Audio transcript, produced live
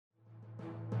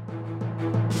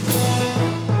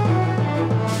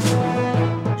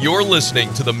You're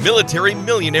listening to the Military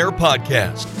Millionaire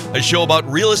Podcast, a show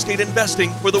about real estate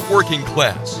investing for the working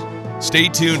class. Stay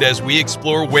tuned as we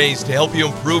explore ways to help you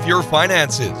improve your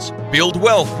finances, build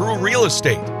wealth through real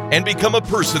estate, and become a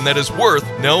person that is worth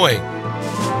knowing.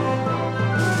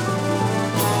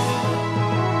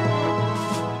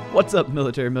 What's up,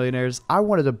 Military Millionaires? I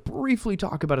wanted to briefly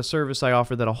talk about a service I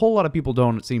offer that a whole lot of people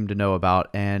don't seem to know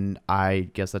about, and I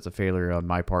guess that's a failure on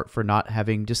my part for not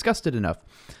having discussed it enough.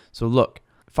 So look,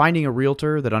 finding a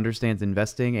realtor that understands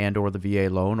investing and or the VA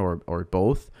loan or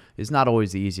both is not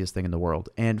always the easiest thing in the world.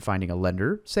 And finding a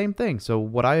lender, same thing. So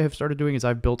what I have started doing is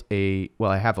I've built I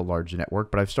have a large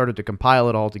network, but I've started to compile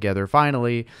it all together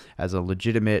finally as a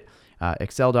legitimate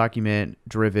Excel document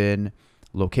driven,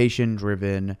 location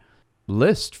driven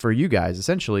list for you guys,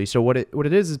 essentially. So what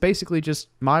it is basically just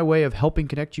my way of helping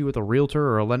connect you with a realtor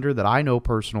or a lender that I know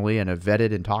personally and have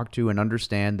vetted and talked to and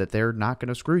understand that they're not going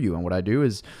to screw you. And what I do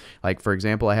is, like, for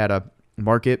example, I had a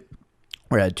market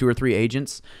where I had 2 or 3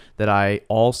 agents that I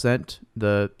all sent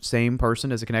the same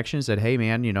person as a connection and said, hey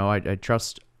man, I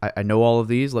trust, I know all of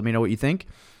these. Let me know what you think.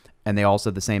 And they all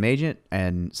said the same agent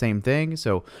and same thing.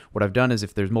 So what I've done is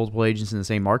if there's multiple agents in the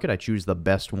same market, I choose the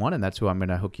best one, and that's who I'm going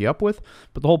to hook you up with.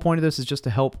 But the whole point of this is just to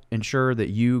help ensure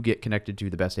that you get connected to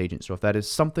the best agent. So if that is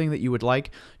something that you would like,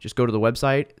 just go to the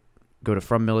website, go to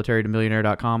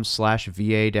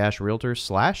FromMilitaryToMillionaire.com/VA-Realtor/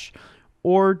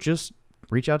 or just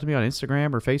reach out to me on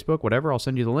Instagram or Facebook, whatever. I'll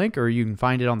send you the link, or you can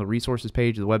find it on the resources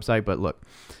page of the website. But look,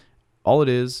 all it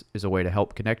is a way to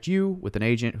help connect you with an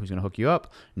agent who's going to hook you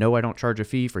up. No, I don't charge a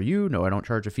fee for you. No, I don't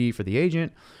charge a fee for the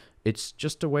agent. It's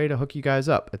just a way to hook you guys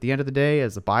up. At the end of the day,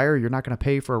 as a buyer, you're not going to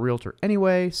pay for a realtor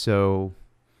anyway. So,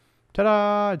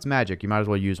 ta-da, it's magic. You might as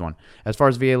well use one. As far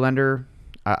as VA lender,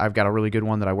 I've got a really good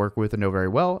one that I work with and know very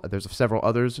well. There's several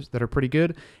others that are pretty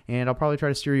good, and I'll probably try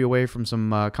to steer you away from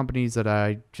some companies that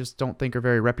I just don't think are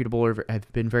very reputable or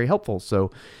have been very helpful.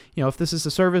 So, if this is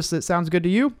a service that sounds good to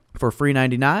you for free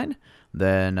 $99,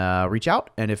 then reach out.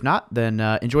 And if not, then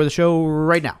enjoy the show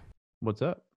right now. What's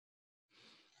up?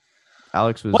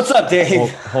 Alex was What's up,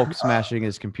 Dave? Hulk smashing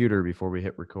his computer before we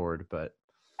hit record, but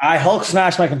I Hulk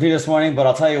smashed my computer this morning. But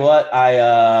I'll tell you what,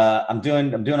 I'm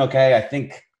doing okay.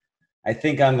 I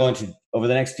think I'm going to, over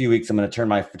the next few weeks, I'm going to turn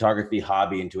my photography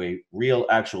hobby into a real,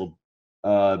 actual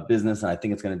business, and I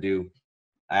think it's going to do.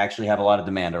 I actually have a lot of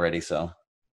demand already, so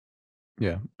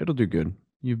yeah, it'll do good.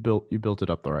 You built it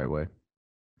up the right way.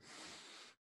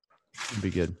 It'll be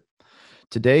good.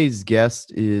 Today's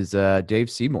guest is Dave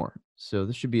Seymour. So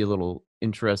this should be a little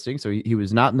interesting. So he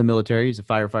was not in the military. He's a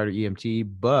firefighter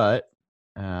EMT, but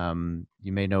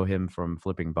you may know him from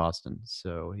Flipping Boston.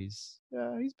 So he's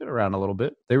been around a little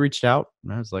bit. They reached out,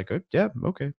 and I was like, oh, yeah,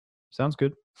 okay, sounds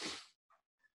good.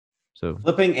 So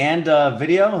flipping and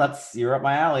video, you're up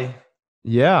my alley.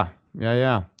 Yeah.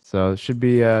 So it should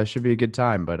be a good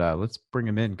time. But let's bring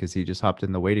him in because he just hopped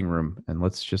in the waiting room, and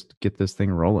let's just get this thing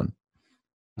rolling.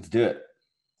 Let's do it.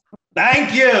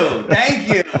 Thank you.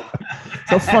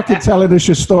 So fucking telling us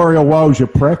your story of woes, you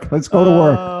prick. Let's go to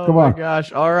work. Come on. Oh my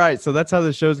gosh. All right. So that's how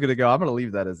the show's going to go. I'm going to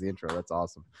leave that as the intro. That's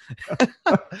awesome.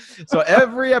 So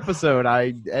every episode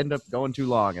I end up going too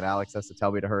long and Alex has to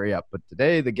tell me to hurry up. But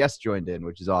today the guest joined in,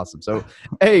 which is awesome. So,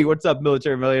 hey, what's up,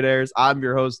 Military Millionaires? I'm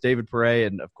your host, David Perret.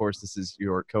 And of course, this is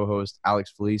your co-host,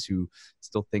 Alex Felice, who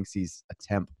still thinks he's a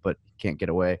temp, but can't get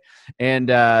away.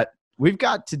 And, We've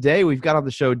got on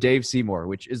the show Dave Seymour,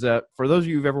 which is for those of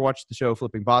you who've ever watched the show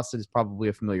Flipping Boston, is probably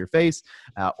a familiar face,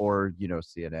 or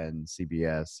CNN,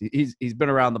 CBS. He's been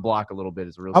around the block a little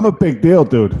bit. I'm a big deal,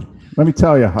 dude. Let me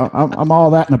tell you, I'm all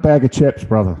that in a bag of chips,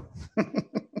 brother.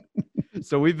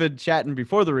 So we've been chatting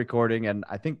before the recording, and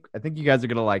I think you guys are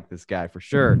gonna like this guy for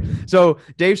sure. So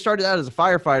Dave started out as a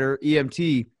firefighter,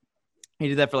 EMT. He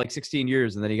did that for like 16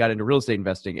 years, and then he got into real estate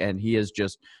investing, and he has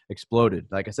just exploded.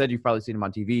 Like I said, you've probably seen him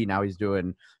on TV. Now he's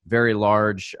doing very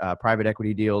large private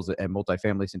equity deals and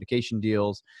multifamily syndication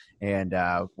deals, and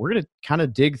we're going to kind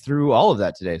of dig through all of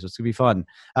that today, so it's going to be fun.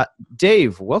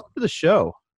 Dave, welcome to the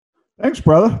show. Thanks,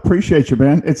 brother. Appreciate you,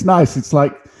 man. It's nice. It's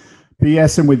like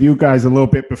BSing with you guys a little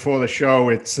bit before the show.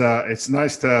 It's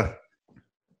nice to...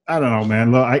 I don't know,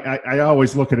 man. Look, I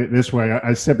always look at it this way.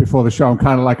 I said before the show, I'm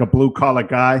kind of like a blue-collar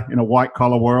guy in a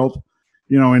white-collar world.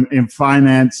 In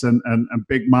finance and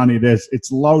big money,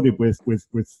 it's loaded with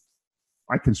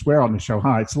I can swear on the show,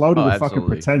 huh? It's loaded with absolutely. fucking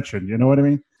pretension. You know what I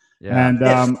mean? Yeah. And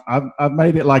I've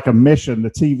made it like a mission.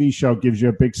 The TV show gives you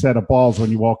a big set of balls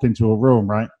when you walk into a room,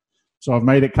 right? So I've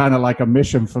made it kind of like a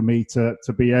mission for me to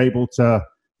be able to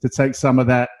take some of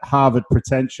that Harvard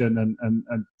pretension and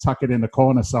tuck it in the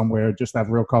corner somewhere and just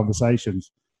have real conversations.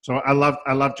 So I love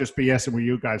just BSing with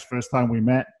you guys. First time we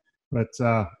met, but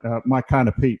my kind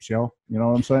of peeps, yo. You know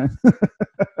what I'm saying?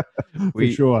 For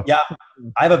sure. Yeah,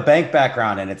 I have a bank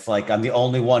background, and it's like I'm the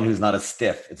only one who's not a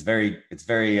stiff. It's very.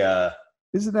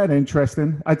 Isn't that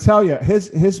interesting? I tell you,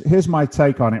 here's my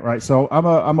take on it. Right. So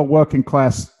I'm a working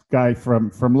class guy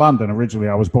from London originally.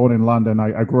 I was born in London.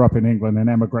 I grew up in England and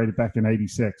emigrated back in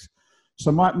 '86.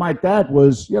 So my dad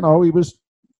was, he was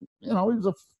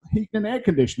a heating and air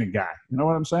conditioning guy. You know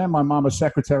what I'm saying? My mom was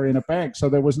secretary in a bank. So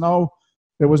there was no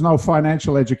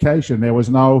financial education. There was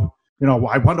no,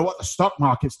 I wonder what the stock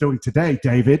market's doing today,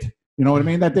 David. You know what I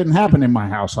mean? That didn't happen in my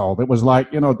household. It was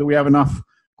like, do we have enough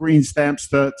green stamps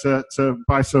to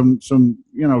buy some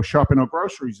shopping or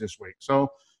groceries this week? So,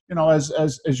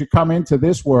 as you come into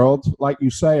this world, like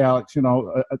you say, Alex,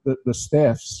 the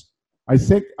stiffs,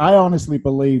 I honestly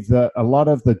believe that a lot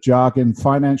of the jargon,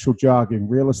 financial jargon,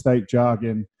 real estate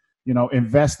jargon,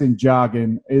 investing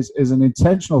jargon is an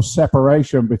intentional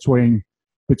separation between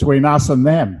us and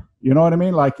them. You know what I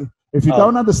mean? Like if you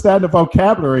don't understand the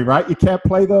vocabulary, right, you can't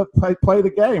play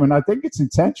the game. And I think it's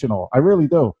intentional. I really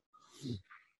do.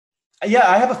 Yeah,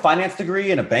 I have a finance degree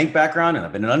and a bank background, and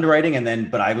I've been in underwriting,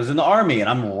 but I was in the Army, and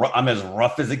I'm as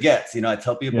rough as it gets. I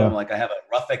tell people I'm like, I have a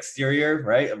rough exterior,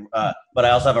 right? But I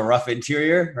also have a rough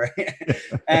interior, right?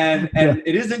 and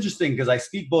it is interesting because I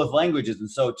speak both languages, and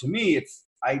so to me,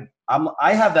 I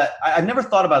have that. I've never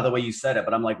thought about it the way you said it,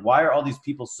 but I'm like, why are all these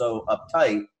people so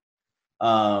uptight?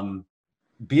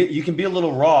 You can be a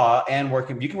little raw and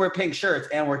you can wear pink shirts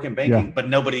and work in banking, but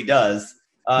nobody does.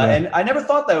 And I never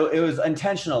thought that it was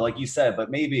intentional, like you said,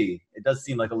 but maybe it does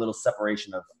seem like a little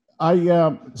separation of.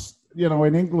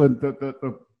 In England,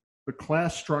 the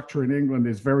class structure in England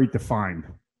is very defined,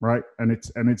 right? And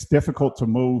it's difficult to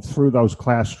move through those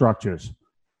class structures.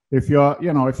 If you're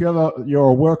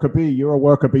a worker bee, you're a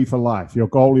worker bee for life. Your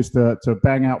goal is to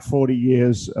bang out 40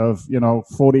 years of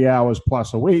 40 hours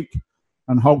plus a week,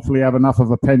 and hopefully have enough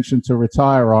of a pension to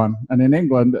retire on. And in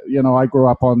England, I grew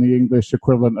up on the English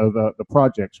equivalent of the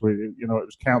projects, where, it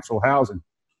was council housing.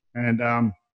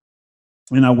 And,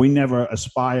 we never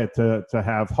aspired to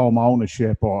have home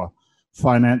ownership or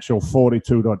financial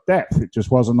fortitude or depth. It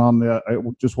just wasn't on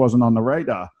the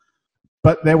radar.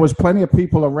 But there was plenty of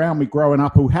people around me growing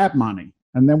up who had money.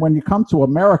 And then when you come to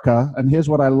America, and here's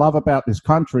what I love about this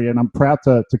country, and I'm proud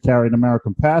to carry an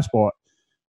American passport.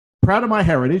 Proud of my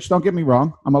heritage, don't get me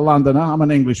wrong. I'm a Londoner, I'm an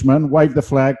Englishman, wave the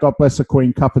flag, God bless the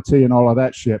Queen, cup of tea and all of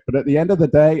that shit. But at the end of the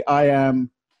day, I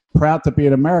am proud to be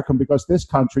an American because this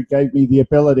country gave me the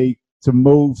ability to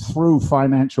move through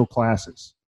financial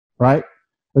classes, right?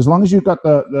 As long as you've got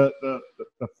the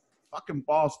fucking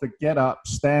balls to get up,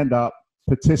 stand up,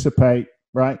 participate,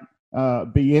 right?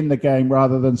 Be in the game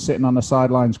rather than sitting on the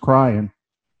sidelines crying.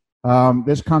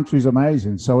 This country's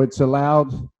amazing. So it's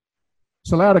allowed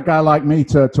a guy like me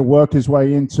to work his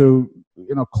way into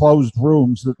closed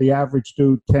rooms that the average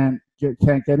dude can't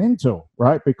get into,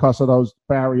 right? Because of those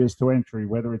barriers to entry,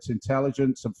 whether it's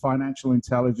intelligence and financial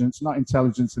intelligence, not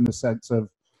intelligence in the sense of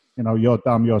you're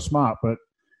dumb, you're smart, but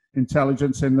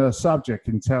intelligence in the subject,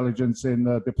 intelligence in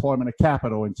the deployment of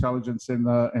capital, intelligence in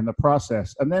the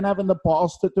process, and then having the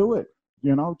balls to do it.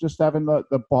 Just having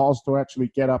the balls to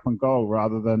actually get up and go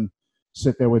rather than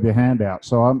sit there with your hand out.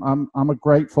 So I'm a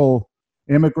grateful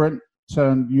immigrant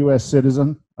turned U.S.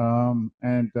 citizen, and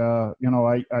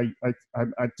I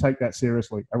take that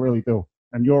seriously. I really do.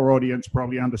 And your audience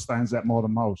probably understands that more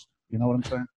than most. You know what I'm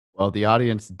saying? Well, the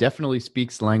audience definitely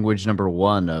speaks language number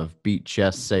one of beat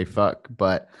chest, say fuck.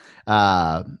 But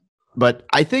I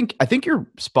think you're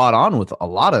spot on with a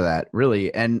lot of that,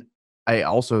 really. And I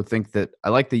also think that I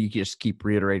like that you just keep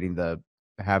reiterating the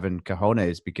having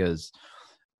cojones, because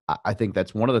I think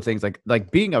that's one of the things,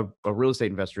 like being a real estate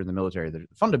investor in the military,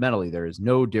 fundamentally there is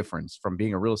no difference from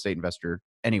being a real estate investor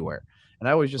anywhere. And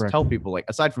I always just tell people, like,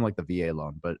 aside from like the VA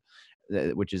loan, but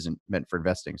which isn't meant for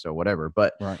investing, so whatever.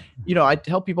 But I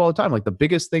tell people all the time, like, the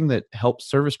biggest thing that helps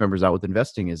service members out with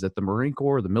investing is that the Marine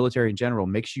Corps, the military in general,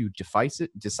 makes you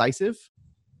decisive,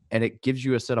 and it gives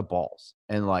you a set of balls.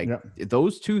 And like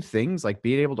those two things, like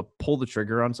being able to pull the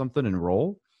trigger on something and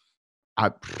roll,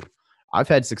 I've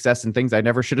had success in things I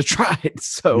never should have tried.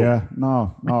 So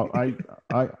no,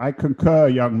 I concur,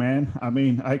 young man. I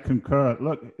mean, I concur.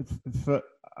 Look,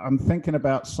 I'm thinking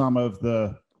about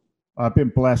I've been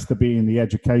blessed to be in the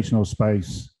educational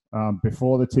space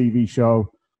before the TV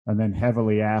show, and then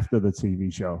heavily after the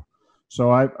TV show.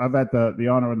 So I've had the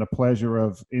honor and the pleasure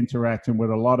of interacting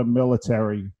with a lot of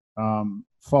military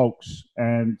folks,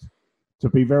 and to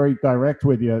be very direct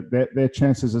with you, their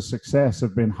chances of success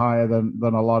have been higher than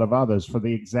a lot of others for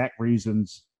the exact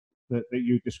reasons that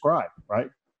you described, right?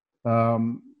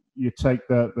 You take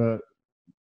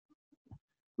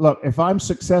look, if I'm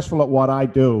successful at what I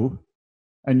do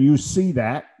and you see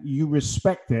that, you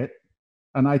respect it,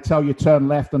 and I tell you turn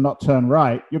left and not turn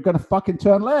right, you're going to fucking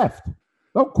turn left.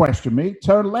 Don't question me.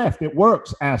 Turn left. It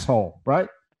works, asshole, right?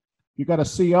 You got a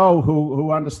CO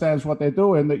who understands what they're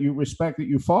doing, that you respect, that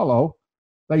you follow.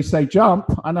 They say jump,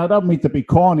 and I don't mean to be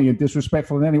corny and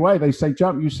disrespectful in any way. They say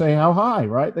jump, you say how high,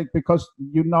 right? Because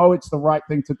you know it's the right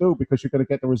thing to do because you're going to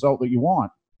get the result that you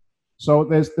want. So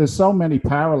there's so many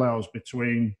parallels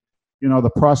between,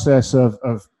 the process of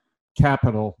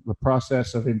capital, the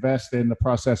process of investing, the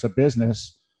process of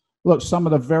business. Look, some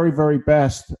of the very, very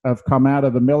best have come out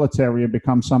of the military and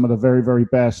become some of the very, very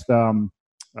best,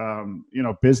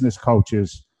 business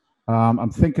coaches. I'm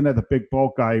thinking of the big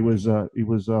bald guy. He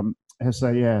was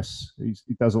SAS.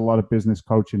 He does a lot of business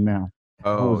coaching now.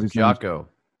 Oh, Jocko.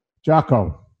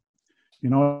 Jocko.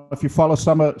 If you follow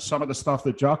some of the stuff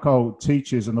that Jocko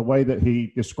teaches and the way that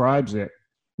he describes it,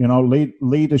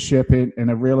 leadership in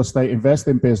a real estate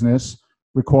investing business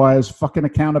requires fucking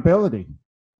accountability,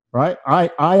 right?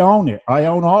 I own it. I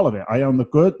own all of it. I own the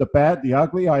good, the bad, the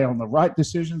ugly. I own the right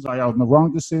decisions. I own the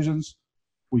wrong decisions.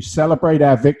 We celebrate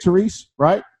our victories,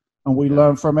 right? And we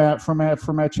learn from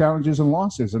our challenges and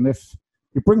losses. And if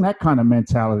you bring that kind of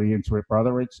mentality into it,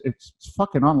 brother, it's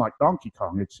fucking on like Donkey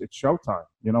Kong. It's showtime.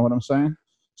 You know what I'm saying?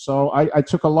 So I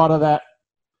took a lot of that.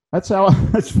 That's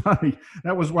funny.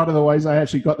 That was one of the ways I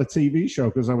actually got the TV show,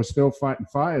 because I was still fighting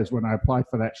fires when I applied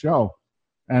for that show.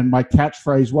 And my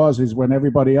catchphrase is when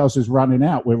everybody else is running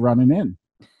out, we're running in,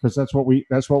 because that's what we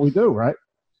do, right?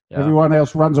 Yeah. Everyone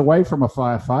else runs away from a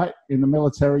firefight. In the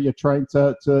military, you're trained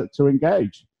to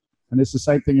engage. And it's the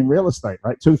same thing in real estate,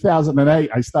 right? 2008,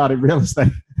 I started real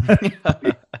estate.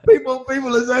 people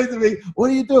are saying to me, what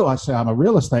do you do? I say, I'm a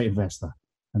real estate investor.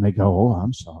 And they go, oh,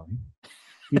 I'm sorry.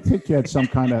 You'd think you had some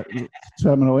kind of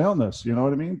terminal illness, you know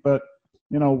what I mean? But,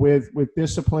 with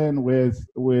discipline, with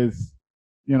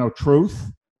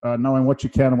truth, knowing what you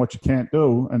can and what you can't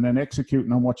do, and then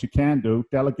executing on what you can do,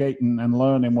 delegating and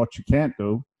learning what you can't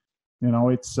do,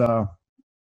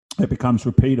 it becomes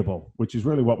repeatable, which is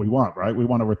really what we want, right? We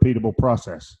want a repeatable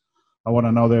process. I want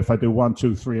to know that if I do 1,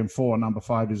 2, 3, and 4, number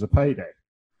 5 is a payday.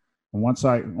 And once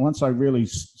I really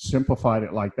simplified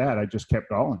it like that, I just kept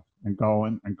going and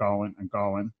going and going and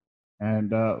going,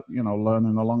 and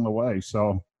learning along the way.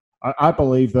 So I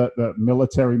believe that the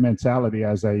military mentality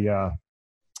has a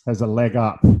leg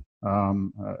up.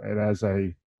 It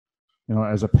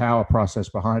has a power process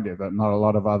behind it that not a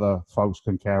lot of other folks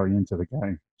can carry into the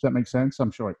game. Does that make sense?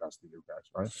 I'm sure it does to you guys,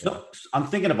 right? So I'm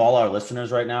thinking of all our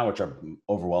listeners right now, which are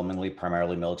overwhelmingly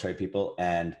primarily military people.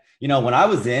 And, when I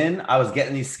was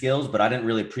getting these skills, but I didn't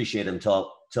really appreciate them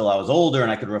till I was older and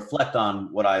I could reflect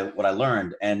on what I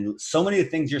learned. And so many of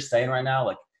the things you're saying right now,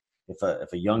 like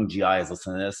if a young GI is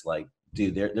listening to this, like,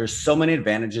 dude, there's so many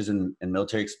advantages in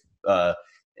military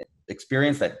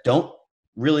experience that don't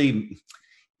really,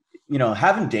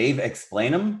 having Dave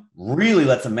explain them really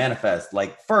lets them manifest.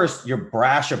 Like, first, your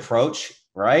brash approach,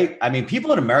 right? I mean,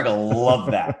 people in America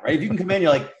love that, right? If you can come in,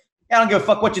 you're like, yeah, I don't give a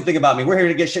fuck what you think about me. We're here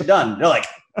to get shit done. They're like,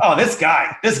 oh, this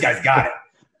guy's got it.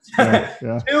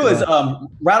 Two is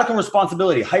radical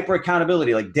responsibility, hyper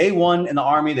accountability. Like day one in the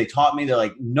Army, they taught me, they're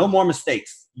like, no more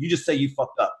mistakes. You just say you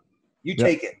fucked up. You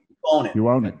take it. You own it. You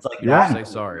own it. It's like, say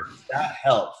sorry. That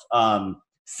helps.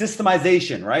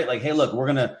 Systemization, right? Like, hey, look,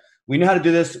 we know how to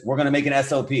do this. We're going to make an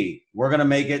SOP. We're going to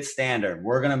make it standard.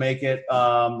 We're going to make it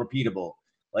repeatable.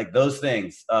 Like those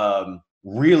things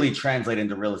really translate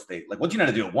into real estate. Like once you know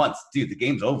how to do it once, dude, the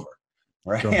game's over.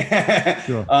 Right.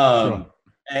 Sure. Sure.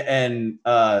 And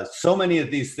so many of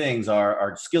these things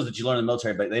are skills that you learn in the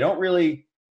military, but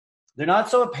they're not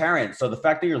so apparent. So the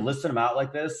fact that you're listing them out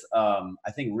like this,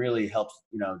 I think really helps,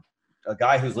 a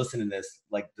guy who's listening to this,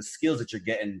 like the skills that you're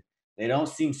getting, they don't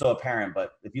seem so apparent,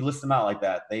 but if you list them out like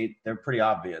that, they're pretty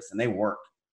obvious and they work.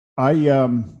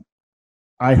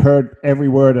 I heard every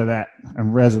word of that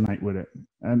and resonate with it.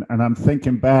 And I'm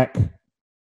thinking back,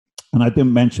 and I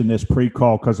didn't mention this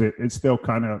pre-call because it still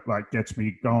kind of like gets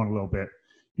me going a little bit.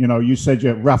 You said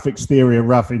you're rough exterior,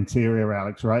 rough interior,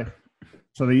 Alex, right?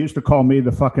 So they used to call me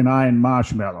the fucking iron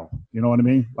marshmallow. You know what I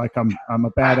mean? Like I'm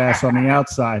a badass on the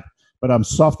outside, but I'm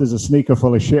soft as a sneaker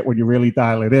full of shit when you really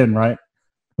dial it in, right?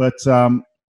 But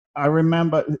I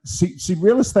remember, see,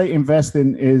 real estate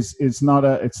investing it's not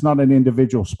an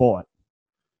individual sport.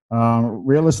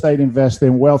 Real estate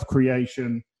investing, wealth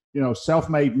creation,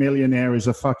 self-made millionaire is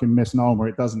a fucking misnomer.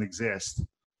 It doesn't exist.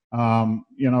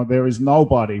 There is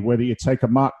nobody, whether you take a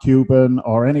Mark Cuban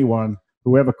or anyone,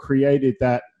 whoever created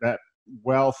that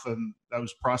wealth and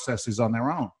those processes on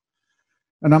their own.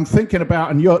 And I'm thinking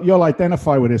about, and you'll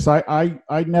identify with this. I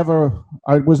never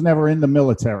I was never in the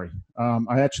military.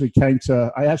 I actually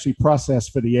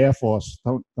processed for the Air Force.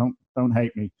 Don't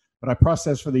hate me, but I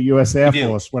processed for the U.S. Air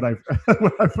Force when I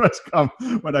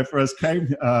first came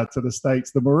to the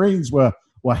States. The Marines were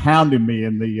hounding me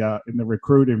in the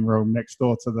recruiting room next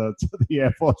door to the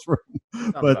Air Force room.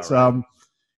 But right.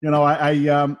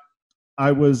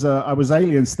 I was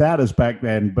alien status back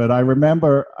then. But I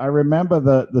remember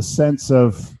the sense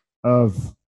of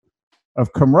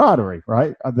camaraderie,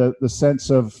 right? The sense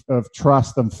of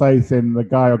trust and faith in the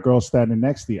guy or girl standing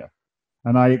next to you.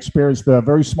 And I experienced a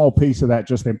very small piece of that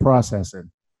just in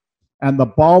processing. And the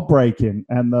ball breaking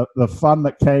and the fun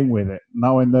that came with it,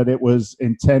 knowing that it was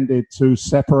intended to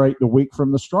separate the weak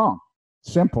from the strong.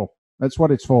 Simple. That's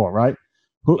what it's for, right?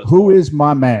 Who is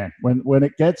my man? When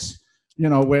it gets,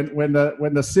 when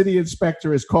the city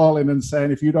inspector is calling and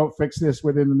saying, if you don't fix this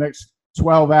within the next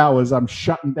 12 hours, I'm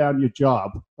shutting down your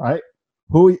job, right?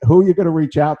 Who are you going to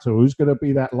reach out to? Who's going to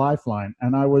be that lifeline?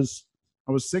 And I was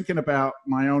thinking about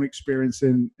my own experience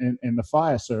in the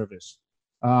fire service.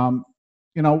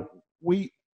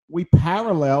 We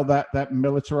parallel that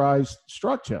militarized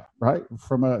structure, right?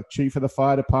 From a chief of the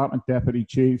fire department, deputy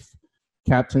chief,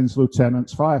 captains,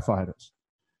 lieutenants, firefighters.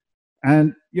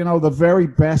 And, the very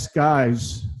best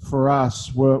guys for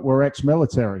us were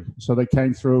ex-military. So they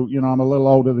came through, I'm a little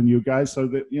older than you guys. So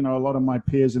that, a lot of my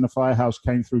peers in the firehouse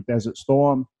came through Desert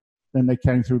Storm. Then they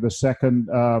came through the second,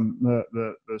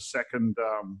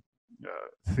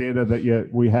 theater that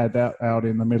we had out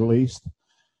in the Middle East.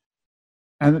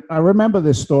 And I remember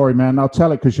this story, man. I'll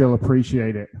tell it because you'll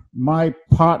appreciate it. My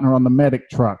partner on the medic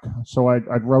truck, so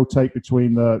I'd rotate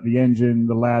between the engine,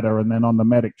 the ladder, and then on the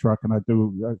medic truck, and I'd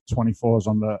do 24s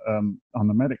on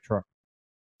the medic truck.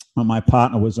 And my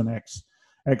partner was an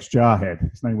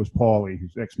ex-jarhead. His name was Paulie.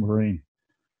 He's ex-Marine.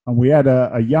 And we had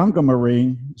a younger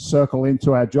Marine circle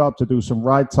into our job to do some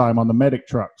ride time on the medic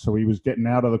truck. So he was getting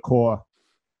out of the Corps.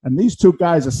 And these two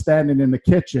guys are standing in the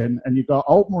kitchen, and you got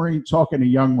old Marine talking to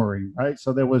young Marine, right?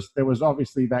 So there was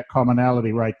obviously that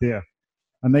commonality right there.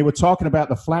 And they were talking about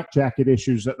the flak jacket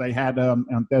issues that they had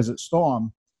on Desert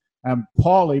Storm. And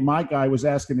Paulie, my guy, was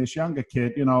asking this younger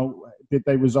kid, did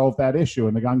they resolve that issue?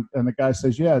 And the guy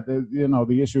says, yeah,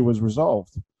 the issue was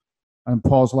resolved. And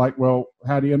Paul's like, well,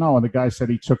 how do you know? And the guy said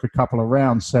he took a couple of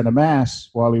rounds, sent a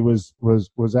mass while he was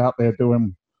out there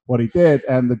doing what he did,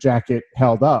 and the jacket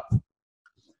held up.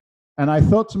 And I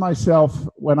thought to myself,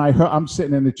 when I'm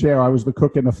sitting in the chair, I was the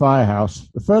cook in the firehouse.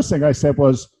 The first thing I said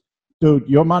was, dude,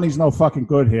 your money's no fucking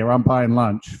good here. I'm buying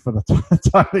lunch for the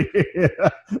time of year.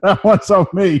 That one's on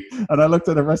me. And I looked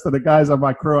at the rest of the guys on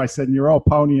my crew. I said, you're all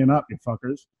ponying up, you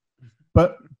fuckers.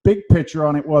 But big picture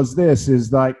on it was this,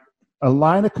 is like a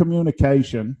line of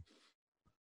communication,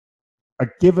 a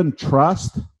given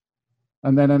trust,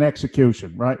 and then an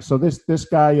execution, right? So this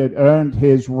guy had earned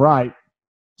his right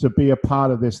to be a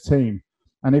part of this team.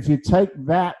 And if you take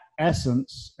that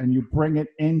essence and you bring it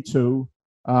into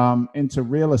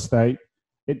real estate,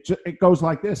 it goes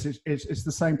like this. It's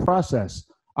the same process.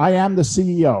 I am the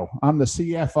CEO. I'm the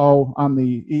CFO. I'm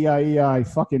the EIEI,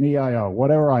 fucking EIO,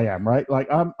 whatever I am, right? Like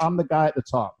I'm the guy at the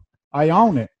top. I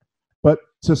own it. But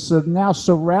to now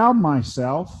surround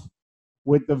myself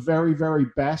with the very, very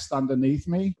best underneath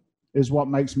me is what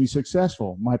makes me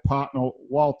successful. My partner,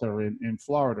 Walter, in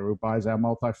Florida, who buys our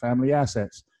multifamily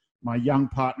assets. My young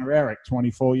partner, Eric,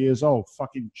 24 years old,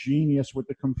 fucking genius with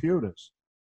the computers.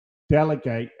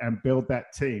 Delegate and build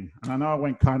that team. And I know I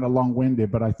went kind of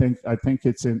long-winded, but I think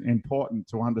it's important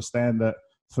to understand that,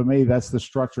 for me, that's the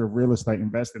structure of real estate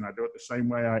investing. I do it the same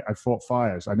way I fought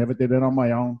fires. I never did it on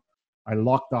my own. I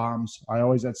locked arms. I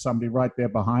always had somebody right there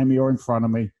behind me or in front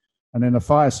of me. And in the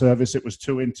fire service, it was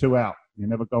 2 in, 2 out. You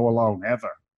never go alone, ever.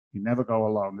 You never go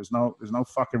alone. There's no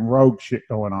fucking rogue shit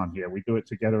going on here. We do it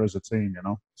together as a team,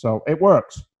 So it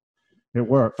works. It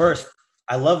works. First,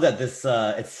 I love that this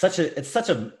it's such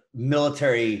a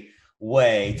military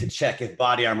way to check if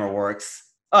body armor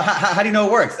works. Oh, how do you know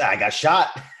it works? I got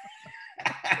shot.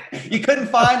 You couldn't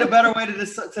find a better way to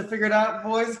figure it out,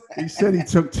 boys? He said he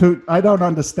took 2. I don't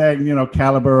understand,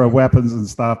 caliber of weapons and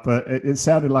stuff, but it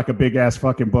sounded like a big ass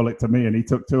fucking bullet to me, and he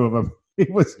took 2 of them. He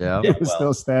was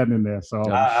still standing there. So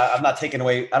I'm not taking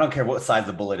away. I don't care what size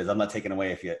the bullet is. I'm not taking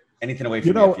away anything away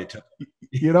from you if you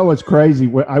took. What's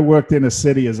crazy? I worked in a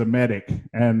city as a medic,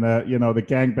 and the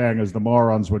gangbangers, the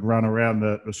morons, would run around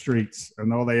the streets,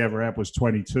 and all they ever had was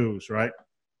 22s, right?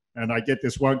 And I get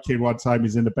this one kid one time.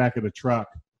 He's in the back of the truck,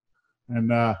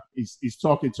 and he's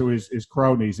talking to his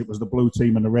cronies. It was the blue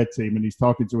team and the red team, and he's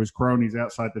talking to his cronies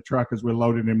outside the truck as we're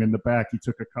loading him in the back. He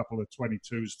took a couple of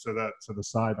 22s to the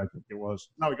side, I think it was.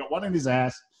 No, he got one in his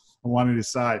ass and one in his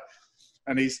side.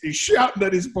 And he's shouting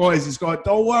at his boys. He's going,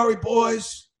 "Don't worry,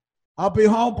 boys. I'll be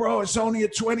home, bro. It's only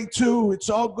at 22. It's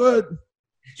all good."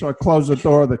 So I close the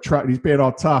door of the truck. He's being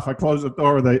all tough. I close the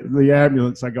door of the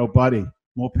ambulance. I go, "Buddy,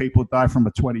 more people die from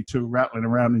a 22 rattling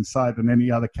around inside than any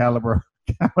other caliber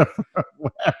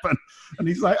weapon." And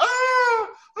he's like, "Ah!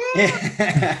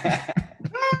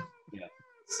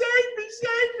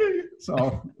 Save me.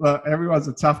 So everyone's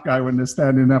a tough guy when they're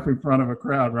standing up in front of a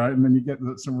crowd, right? And then you get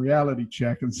some reality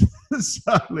check and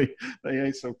suddenly they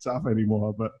ain't so tough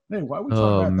anymore. But hey, why are we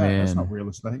talking about that? That's not real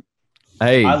estate.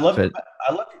 Hey, I love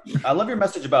your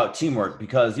message about teamwork,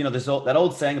 because that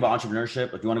old saying about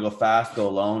entrepreneurship: if you want to go fast, go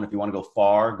alone. If you want to go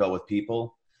far, go with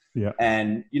people. Yeah.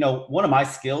 And one of my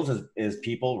skills is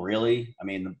people. Really, I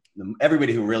mean,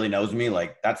 everybody who really knows me,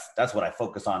 like that's what I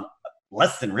focus on.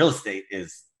 Less than real estate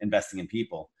is investing in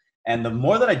people. And the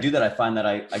more that I do that, I find that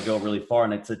I go really far.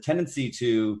 And it's a tendency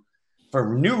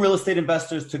for new real estate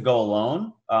investors to go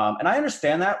alone. And I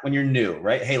understand that when you're new,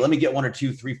 right? Hey, let me get 1 or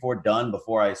 2, 3, 4 done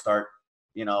before I start,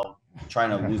 trying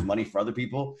to lose money for other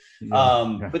people.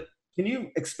 But can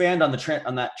you expand on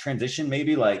on that transition?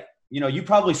 Maybe like, you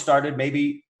probably started,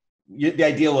 the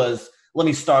idea was, let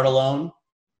me start alone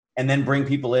and then bring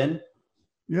people in.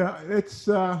 Yeah, it's,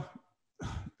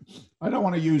 I don't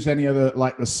want to use any of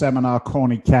the seminar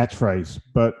corny catchphrase,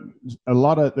 but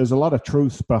there's a lot of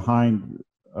truth behind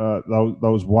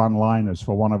those one-liners,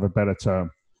 for want of a better term.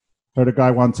 Heard a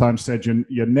guy one time said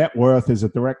your net worth is a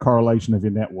direct correlation of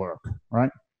your network,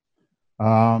 right?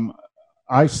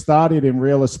 I started in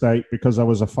real estate because I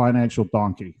was a financial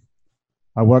donkey.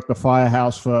 I worked the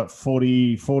firehouse for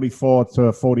 44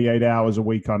 to 48 hours a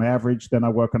week on average. Then I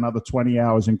work another 20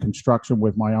 hours in construction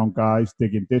with my own guys,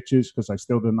 digging ditches, because I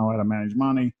still didn't know how to manage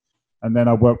money. And then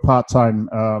I worked part-time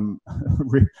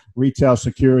retail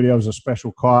security. I was a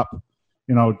special cop,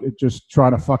 just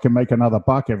trying to fucking make another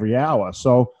buck every hour.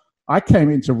 So I came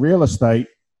into real estate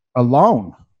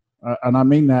alone. And I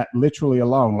mean that literally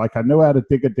alone. Like, I knew how to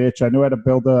dig a ditch. I knew how to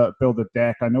build a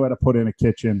deck. I knew how to put in a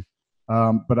kitchen.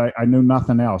 But I knew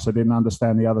nothing else. I didn't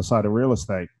understand the other side of real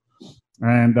estate.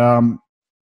 And,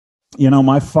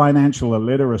 my financial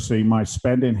illiteracy, my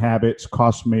spending habits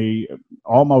cost me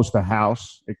almost a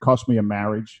house. It cost me a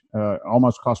marriage,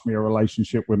 almost cost me a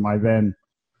relationship with my then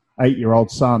 8-year-old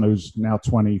son, who's now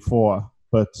 24.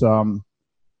 But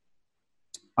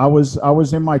I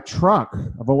was in my truck.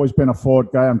 I've always been a Ford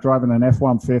guy. I'm driving an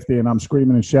F-150 and I'm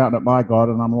screaming and shouting at my God.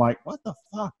 And I'm like, what the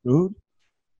fuck, dude?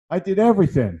 I did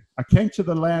everything. I came to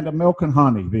the land of milk and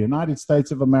honey, the United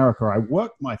States of America. I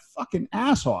worked my fucking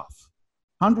ass off,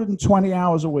 120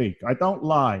 hours a week. I don't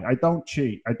lie. I don't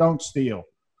cheat. I don't steal.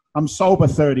 I'm sober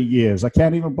 30 years. I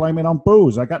can't even blame it on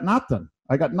booze. I got nothing.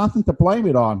 I got nothing to blame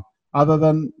it on other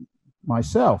than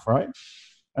myself, right?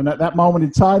 And at that moment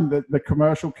in time, the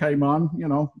commercial came on,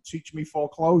 Teach Me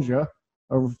Foreclosure,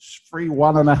 a free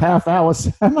 1.5 hour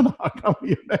seminar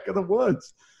coming your neck of the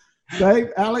woods.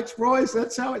 Dave, Alex, Royce,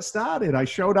 that's how it started. I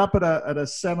showed up at a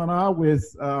seminar with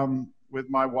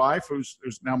my wife, who's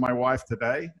now my wife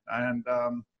today, and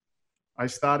I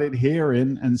started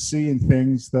hearing and seeing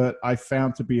things that I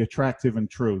found to be attractive and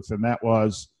truth. And that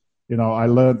was, I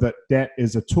learned that debt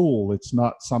is a tool. It's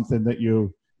not something that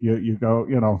you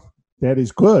go, debt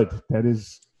is good. Debt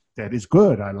is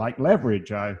good. I like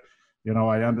leverage. I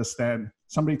understand.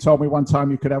 Somebody told me one time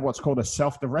you could have what's called a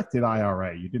self-directed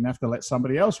IRA. You didn't have to let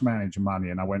somebody else manage your money.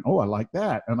 And I went, oh, I like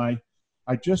that. And I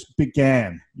just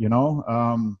began,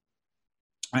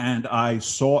 and I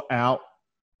sought out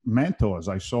mentors.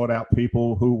 I sought out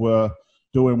people who were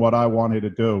doing what I wanted to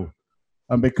do.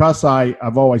 And because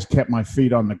I've always kept my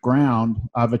feet on the ground,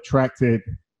 I've attracted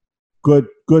good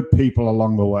people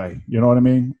along the way. You know what I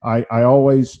mean? I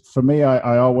always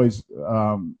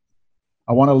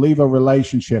I want to leave a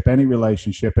relationship, any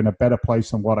relationship, in a better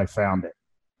place than what I found it.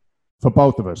 For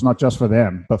both of us, not just for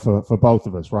them, but for both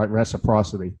of us, right?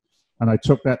 Reciprocity. And I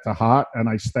took that to heart, and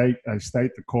I stayed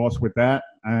the course with that.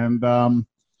 And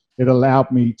it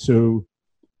allowed me to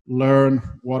learn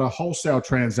what a wholesale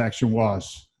transaction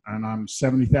was. And I'm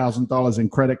 $70,000 in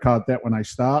credit card debt when I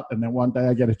start. And then one day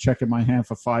I get a check in my hand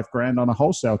for $5,000 on a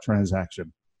wholesale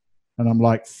transaction. And I'm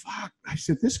like, fuck, I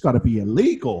said, this got to be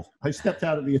illegal. I stepped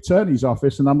out of the attorney's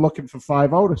office and I'm looking for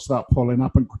 5-0 to start pulling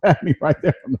up and grab me right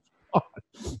there on the spot.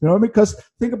 You know, because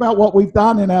think about what we've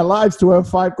done in our lives to earn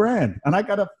 $5,000. And I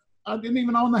didn't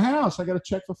even own the house. I got a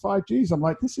check for 5 G's. I'm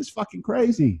like, this is fucking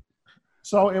crazy.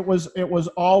 So it was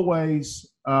always,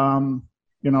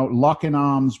 locking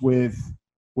arms with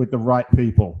the right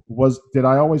people. Did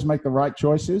I always make the right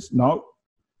choices? No.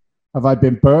 Have I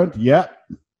been burned? Yeah.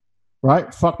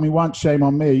 right? Fuck me once, shame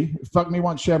on me. Fuck me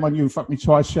once, shame on you. Fuck me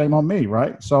twice, shame on me,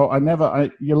 right? So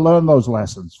you learn those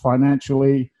lessons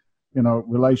financially,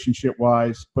 relationship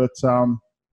wise, but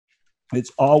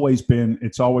it's always been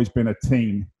a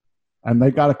team, and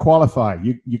they got to qualify.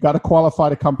 You got to qualify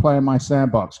to come play in my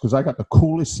sandbox, because I got the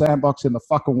coolest sandbox in the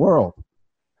fucking world.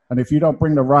 And if you don't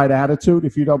bring the right attitude,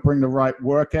 if you don't bring the right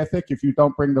work ethic, if you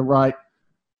don't bring the right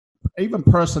even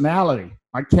personality,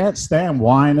 I can't stand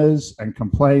whiners and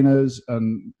complainers.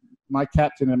 And my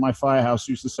captain in my firehouse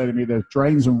used to say to me, there's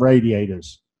drains and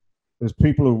radiators. There's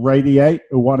people who radiate,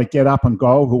 who want to get up and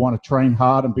go, who want to train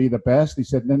hard and be the best. He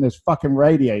said, and then there's fucking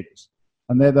radiators.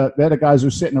 And they're the guys who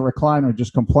sit in a recliner and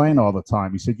just complain all the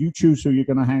time. He said, you choose who you're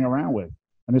going to hang around with.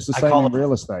 And it's the same in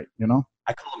real estate,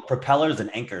 I call them propellers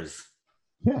and anchors.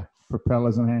 Yeah,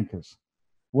 propellers and anchors.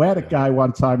 We had a guy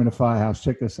one time in a firehouse.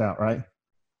 Check this out, right?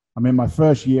 I'm in my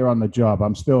first year on the job.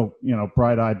 I'm still,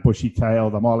 bright-eyed,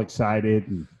 bushy-tailed. I'm all excited.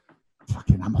 And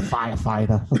I'm a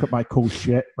firefighter. Look at my cool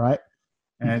shit, right?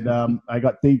 And I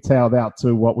got detailed out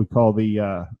to what we call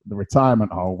the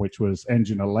retirement hole, which was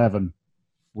Engine 11,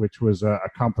 which was a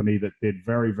company that did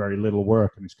very, very little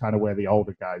work. And it's kind of where the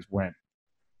older guys went.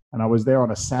 And I was there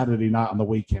on a Saturday night on the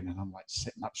weekend, and I'm like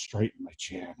sitting up straight in my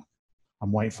chair.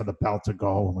 I'm waiting for the bell to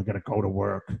go, and we're going to go to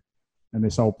work. And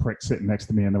this old prick sitting next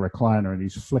to me in the recliner, and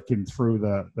he's flicking through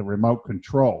the remote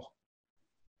control.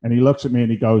 And he looks at me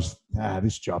and he goes,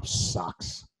 this job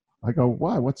sucks. I go,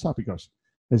 why? What's up? He goes,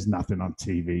 there's nothing on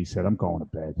TV. He said, I'm going to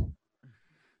bed.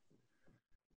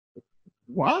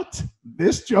 What?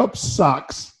 This job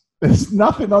sucks. There's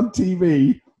nothing on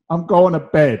TV. I'm going to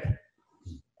bed.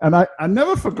 And I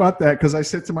never forgot that, because I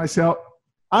said to myself,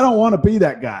 I don't want to be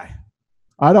that guy.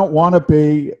 I don't want to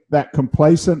be that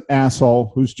complacent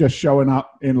asshole who's just showing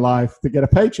up in life to get a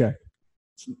paycheck.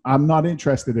 I'm not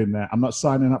interested in that. I'm not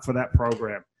signing up for that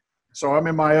program. So I'm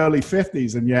in my early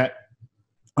 50s, and yet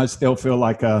I still feel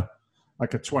like a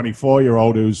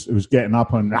 24-year-old who's getting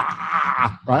up and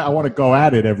right. I want to go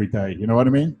at it every day. You know what I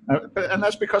mean? And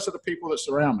that's because of the people that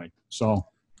surround me. So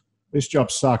this job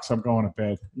sucks. I'm going to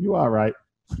bed. You are right.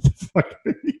 Are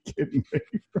you kidding me?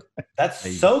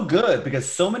 That's so good,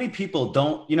 because so many people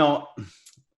don't,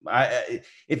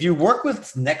 if you work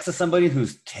with next to somebody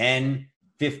who's 10,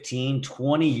 15,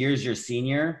 20 years your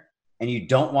senior, and you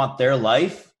don't want their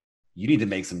life, you need to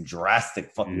make some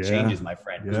drastic fucking changes, my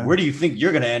friend. Because where do you think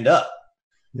you're going to end up?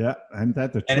 Yeah, and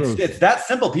that's the truth. And it's that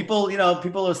simple. People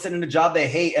are sitting in a job they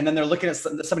hate, and then they're looking at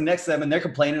somebody next to them and they're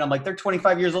complaining. I'm like, they're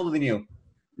 25 years older than you.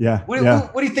 Yeah. What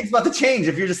do you think about the change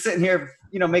if you're just sitting here,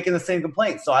 making the same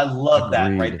complaints? So I love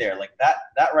that right there. Like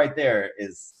that right there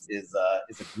is a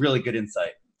really good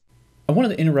insight. I wanted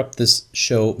to interrupt this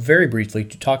show very briefly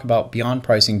to talk about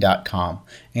beyondpricing.com.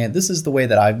 And this is the way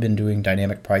that I've been doing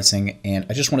dynamic pricing. And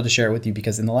I just wanted to share it with you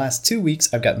because in the last 2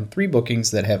 weeks, I've gotten 3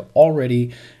 bookings that have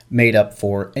already made up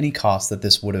for any cost that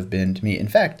this would have been to me. In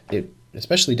fact, it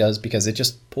especially does because it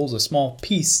just pulls a small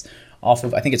piece off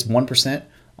of, I think it's 1%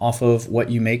 off of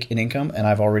what you make in income. And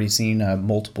I've already seen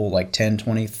multiple like $10,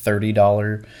 $20,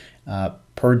 $30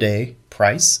 per day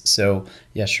price. So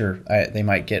yeah, sure, they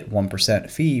might get 1%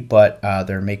 fee, but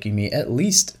they're making me at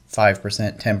least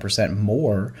 5%, 10%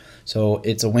 more. So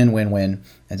it's a win-win-win.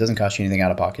 It doesn't cost you anything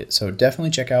out of pocket. So definitely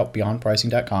check out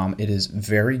beyondpricing.com. It is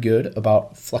very good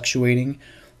about fluctuating.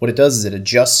 What it does is it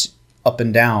adjusts up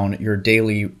and down your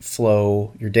daily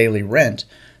flow, your daily rent,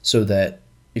 so that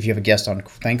if you have a guest on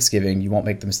Thanksgiving, you won't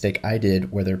make the mistake I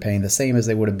did where they're paying the same as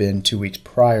they would have been 2 weeks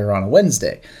prior on a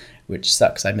Wednesday, which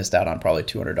sucks. I missed out on probably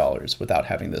 $200 without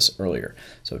having this earlier.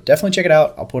 So definitely check it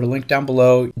out. I'll put a link down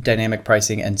below. Dynamic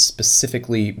pricing and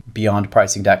specifically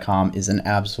beyondpricing.com is an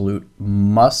absolute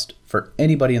must for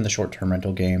anybody in the short-term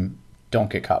rental game. Don't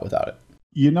get caught without it.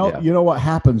 You know what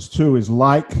happens too is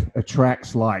like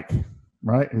attracts like,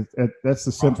 right? That's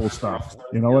the simple stuff.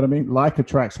 You know what I mean? Like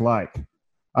attracts like.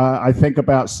 I think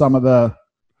about some of the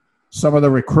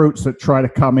recruits that try to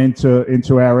come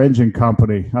into our engine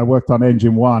company. I worked on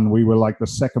Engine 1. We were like the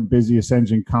second busiest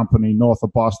engine company north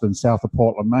of Boston, south of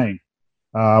Portland, Maine.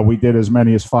 We did as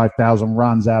many as 5,000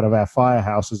 runs out of our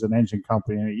firehouse as an engine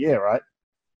company in a year, right?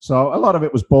 So a lot of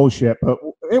it was bullshit, but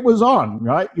it was on,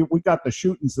 right? We got the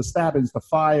shootings, the stabbings, the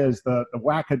fires, the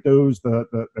wackadoos,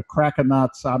 the cracker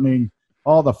nuts. I mean,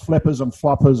 all the flippers and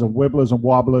floppers and wibblers and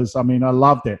wobblers. I mean, I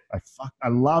loved it. I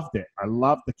loved it. I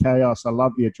loved the chaos. I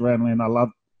loved the adrenaline. I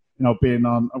loved, being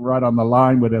right on the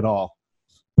line with it all.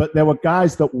 But there were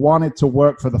guys that wanted to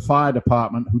work for the fire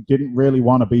department who didn't really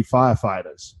want to be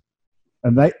firefighters.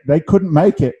 And they couldn't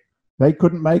make it. They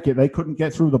couldn't make it. They couldn't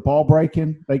get through the ball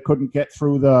breaking. They couldn't get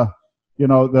through the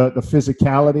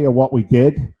physicality of what we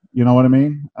did. You know what I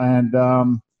mean?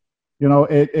 And, you know,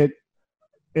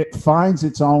 it finds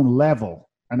its own level.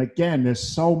 And again, there's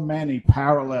so many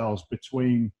parallels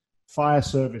between fire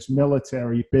service,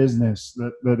 military, business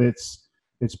that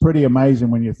it's pretty amazing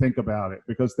when you think about it,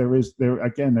 because there is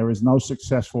no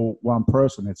successful one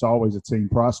person. It's always a team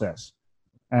process.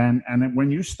 And then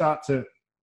when you start to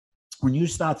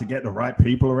get the right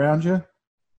people around you,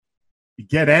 you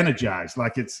get energized.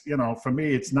 Like, it's, you know, for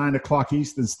me, it's 9:00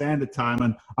 Eastern Standard Time,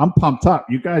 and I'm pumped up.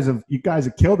 You guys have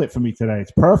killed it for me today.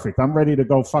 It's perfect. I'm ready to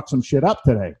go fuck some shit up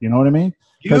today. You know what I mean?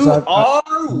 You are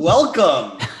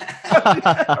welcome.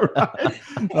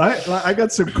 Right? I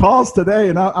got some calls today,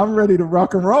 and I'm ready to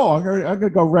rock and roll. I'm gonna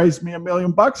go raise me $1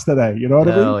 million today. You know what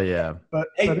I mean? Hell yeah! But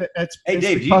Hey, it's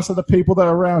Dave, because of the people that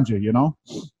are around you. You know.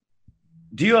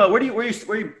 Do you where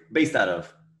are you based out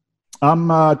of?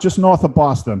 I'm just north of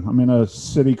Boston. I'm in a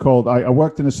city called. I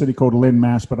worked in a city called Lynn,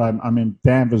 Mass, but I'm in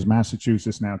Danvers,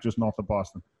 Massachusetts now, just north of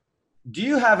Boston. Do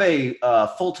you have a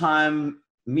full-time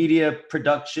media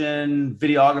production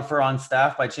videographer on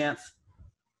staff by chance?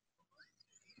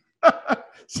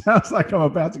 Sounds like I'm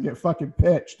about to get fucking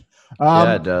pitched.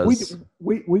 Yeah, it does.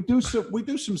 We do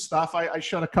some stuff. I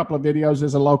shot a couple of videos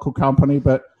as a local company,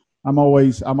 but I'm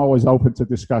always open to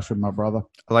discussion, my brother.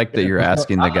 I like that you're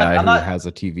asking the guy I'm who not- has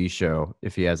a TV show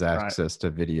if he has access to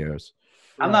videos.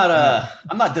 I'm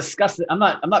not discussing. I'm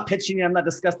not pitching you. I'm not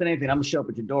discussing anything. I'm gonna show up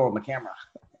at your door with my camera.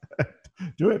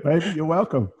 Do it, baby. You're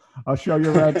welcome. I'll show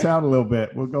you around town a little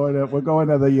bit. We're going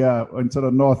to the into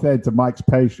the north end to Mike's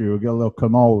Pastry. We'll get a little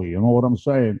cannoli. You know what I'm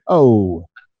saying? Oh,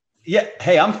 Yeah.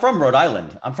 Hey, I'm from Rhode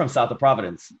Island. I'm from south of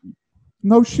Providence.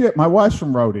 no shit. My wife's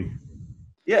from Rhody.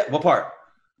 Yeah. What part?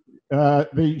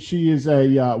 She is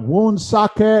a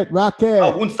Woonsocket Rocket.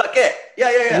 Oh, Woonsocket.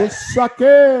 Yeah.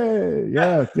 Woonsocket.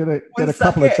 Yeah. Get a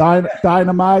couple of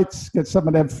dynamites. Get some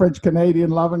of them French Canadian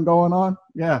loving going on.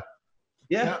 Yeah.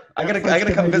 Yeah. I gotta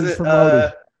come visit.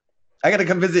 I gotta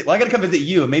come visit. Well, I gotta come visit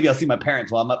you, and maybe I'll see my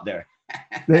parents while I'm up there.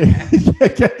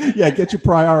 Get your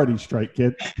priorities straight,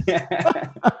 kid.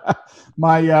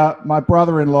 My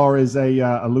brother-in-law is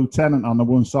a lieutenant on the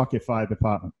Woonsocket Fire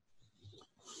Department.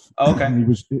 Oh, okay.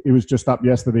 He was just up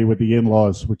yesterday with the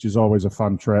in-laws, which is always a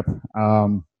fun trip.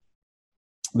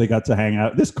 They got to hang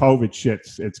out. This COVID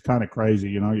shit's it's kind of crazy,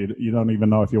 you know. You don't even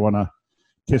know if you want to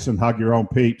kiss and hug your own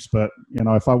peeps, but you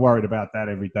know, if I worried about that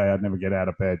every day, I'd never get out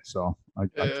of bed. So I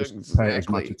just pay as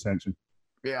much attention.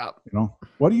 Yeah. You know,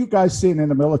 what are you guys seeing in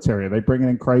the military? Are they bringing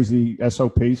in crazy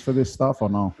SOPs for this stuff or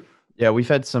no? Yeah, we've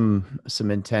had some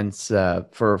intense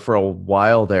for a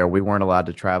while there. We weren't allowed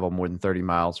to travel more than 30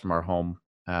 miles from our home.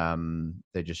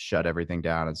 They just shut everything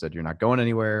down and said, you're not going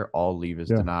anywhere. All leave is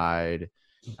denied.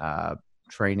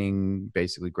 Training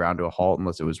basically ground to a halt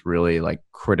unless it was really like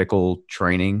critical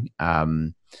training.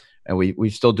 And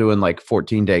we're still doing like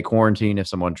 14-day quarantine if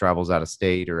someone travels out of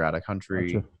state or out of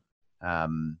country.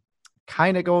 Gotcha.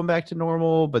 Kind of going back to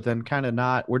normal, but then kind of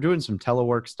not. We're doing some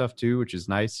telework stuff too, which is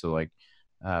nice. So like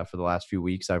for the last few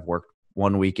weeks, I've worked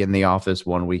 1 week in the office,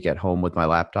 1 week at home with my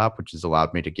laptop, which has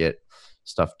allowed me to get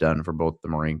stuff done for both the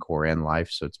Marine Corps and life.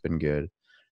 So it's been good.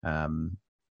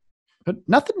 But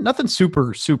nothing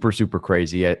super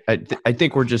crazy. I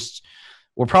think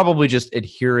we're probably just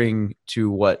adhering to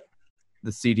what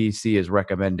the CDC is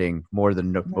recommending more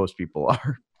than most people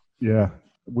are. Yeah,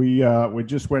 we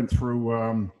just went through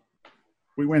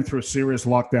a serious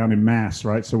lockdown in Mass,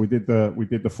 right? So we did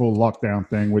the full lockdown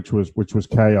thing, which was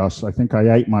chaos. I think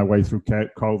I ate my way through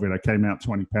COVID. I came out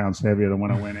 20 pounds heavier than when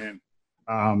I went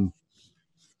in.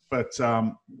 But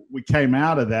we came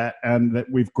out of that, and that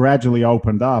we've gradually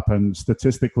opened up, and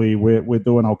statistically we're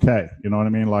doing okay. You know what I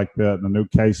mean? Like the new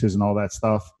cases and all that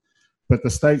stuff. But the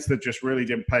states that just really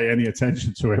didn't pay any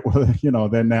attention to it, well, you know,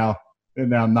 they're now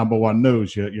number one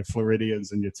news. Your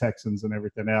Floridians and your Texans and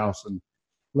everything else. And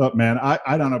look, man,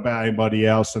 I don't know about anybody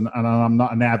else, and I'm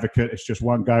not an advocate. It's just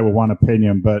one guy with one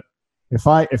opinion. But if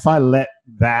I let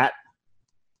that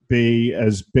be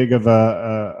as big of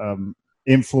a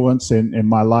influence in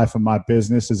my life and my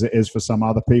business as it is for some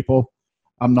other people,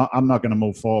 I'm not going to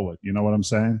move forward. You know what I'm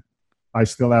saying? I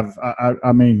still have,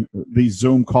 I mean, these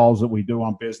Zoom calls that we do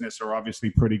on business are obviously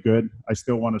pretty good. I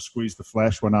still want to squeeze the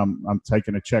flesh when I'm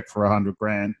taking a check for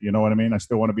 $100,000. You know what I mean? I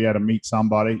still want to be able to meet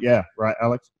somebody. Yeah. Right,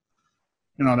 Alex?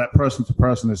 You know, that person to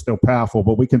person is still powerful,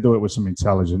 but we can do it with some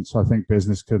intelligence. I think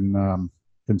business can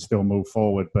still move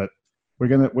forward, but we're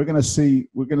gonna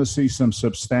see some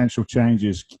substantial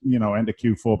changes, you know, end of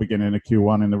Q4, beginning of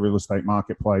Q1 in the real estate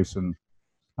marketplace. And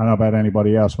I don't know about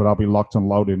anybody else, but I'll be locked and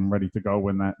loaded and ready to go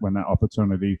when that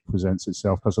opportunity presents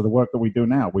itself, because of the work that we do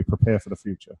now. We prepare for the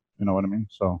future. You know what I mean?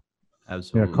 So,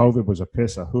 absolutely. Yeah, COVID was a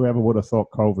pisser. Whoever would have thought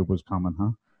COVID was coming,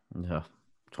 huh? Yeah,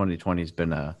 2020 has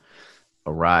been a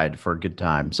a ride for a good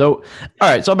time. So, all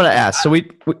right. So I'm going to ask. So I'm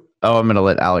going to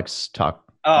let Alex talk.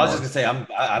 Oh, I was just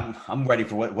gonna say I'm ready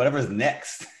for whatever's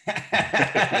next.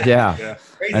 Yeah,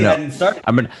 Crazy. I know. Hadn't started.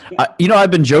 I've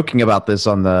been joking about this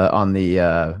on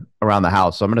the around the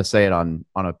house. So I'm going to say it on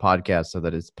a podcast so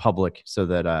that it's public. So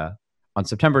that on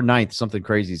September 9th, something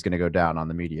crazy is going to go down on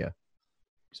the media.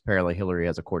 Apparently, Hillary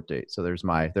has a court date. So there's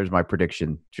my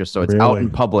prediction. Just so it's out in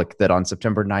public that on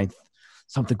September 9th,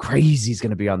 something crazy is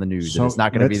going to be on the news. So and it's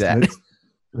not going to be that.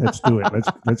 Let's do it.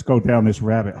 Let's go down this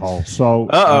rabbit hole. So,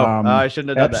 I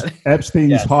shouldn't have done that.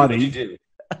 Epstein's hottie.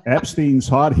 Epstein's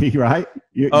hottie, right?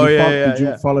 Did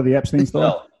you follow the Epstein story?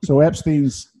 No. So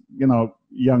Epstein's,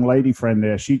 young lady friend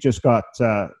there, she just got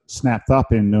snapped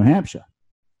up in New Hampshire.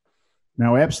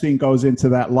 Now Epstein goes into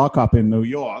that lockup in New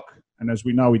York, and as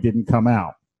we know, he didn't come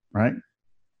out, right?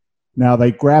 Now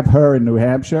they grab her in New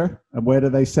Hampshire, and where do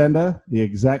they send her? The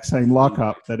exact same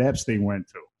lockup that Epstein went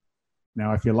to.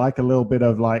 Now, if you like a little bit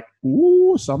of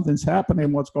ooh, something's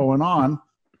happening, what's going on,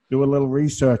 do a little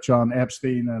research on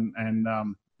Epstein and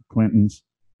Clintons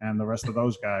and the rest of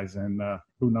those guys, and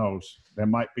who knows? There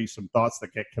might be some thoughts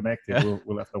that get connected.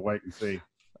 We'll have to wait and see.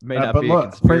 But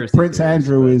look, Prince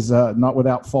Andrew is not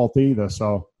without fault either.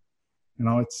 So,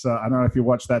 it's I don't know if you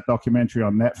watched that documentary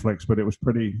on Netflix, but it was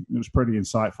pretty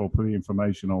insightful, pretty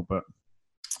informational. But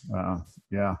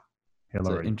yeah.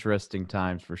 Hillary. Interesting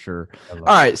times for sure. All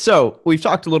right. So we've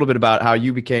talked a little bit about how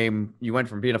you went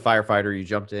from being a firefighter, you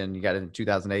jumped in, you got in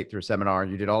 2008 through a seminar,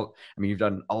 and you've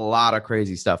done a lot of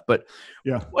crazy stuff, but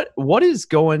yeah, what is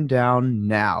going down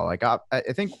now? Like, I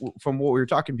think from what we were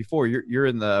talking before, you're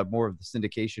in the more of the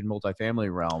syndication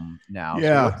multifamily realm now.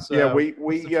 Yeah. So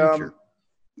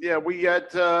we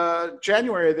had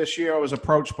January of this year, I was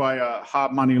approached by a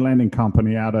hard money lending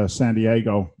company out of San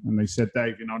Diego. And they said,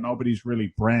 Dave, nobody's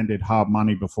really branded hard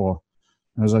money before.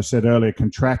 As I said earlier,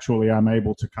 contractually, I'm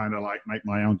able to kind of make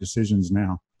my own decisions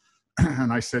now.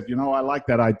 And I said, I like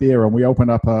that idea. And we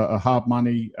opened up a hard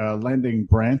money lending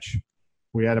branch.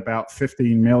 We had about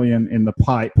 15 million in the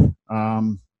pipe.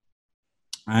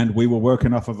 And we were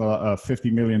working off of a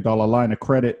 $50 million line of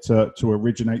credit to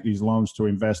originate these loans to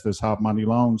investors, hard money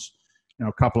loans,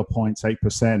 a couple of points,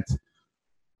 8%.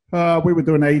 We were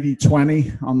doing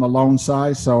 80-20 on the loan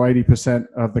size. So 80%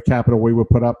 of the capital we would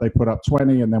put up, they put up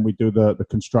 20, and then we do the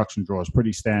construction draws,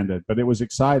 pretty standard. But it was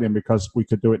exciting because we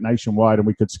could do it nationwide and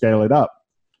we could scale it up.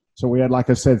 So we had,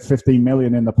 like I said, 15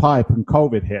 million in the pipe, and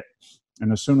COVID hit.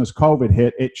 And as soon as COVID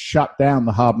hit, it shut down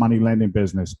the hard money lending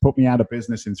business, put me out of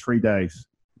business in 3 days.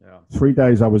 Yeah. 3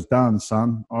 days I was done,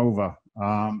 son, over,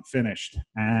 finished.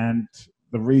 And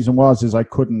the reason is I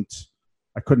couldn't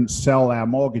sell our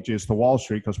mortgages to Wall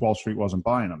Street because Wall Street wasn't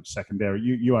buying them. Secondary,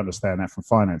 you understand that from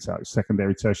finance.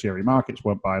 Secondary, tertiary markets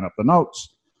weren't buying up the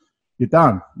notes. You're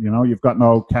done. You've got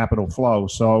no capital flow.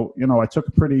 So, I took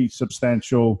a pretty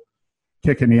substantial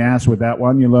kick in the ass with that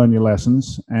one. You learn your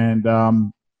lessons, and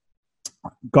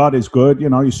God is good.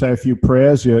 You say a few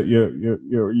prayers.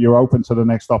 You're open to the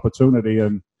next opportunity.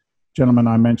 And gentleman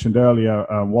I mentioned earlier,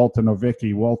 Walter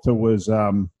Novicki. Walter was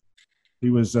he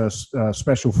was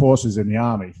special forces in the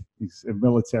Army. He's a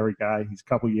military guy. He's a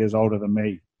couple of years older than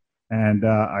me, and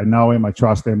I know him. I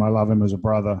trust him. I love him as a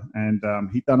brother. And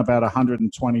he'd done about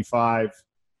 125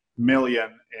 million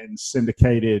in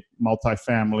syndicated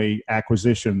multifamily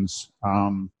acquisitions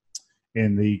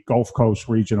in the Gulf Coast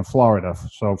region of Florida.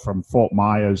 So from Fort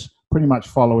Myers, pretty much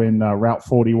following Route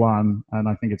 41, and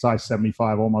I think it's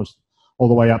I-75 almost all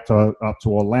the way up to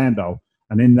Orlando.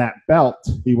 And in that belt,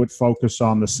 he would focus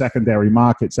on the secondary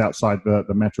markets outside the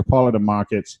metropolitan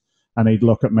markets, and he'd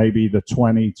look at maybe the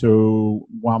 20 to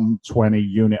 120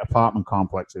 unit apartment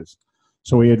complexes.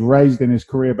 So he had raised in his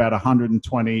career about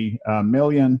 120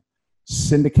 million,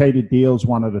 syndicated deals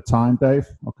one at a time, Dave,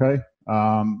 okay?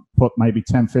 Put maybe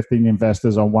 10, 15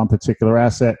 investors on one particular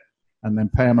asset, and then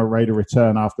pay them a rate of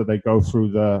return after they go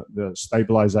through the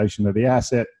stabilization of the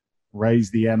asset,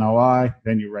 raise the NOI,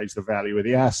 then you raise the value of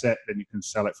the asset, then you can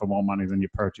sell it for more money than you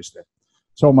purchased it.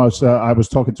 It's almost, I was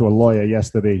talking to a lawyer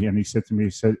yesterday, and he said to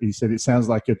me, he said, it sounds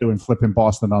like you're doing flipping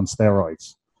Boston on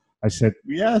steroids. I said,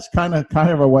 yeah, it's kind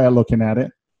of a way of looking at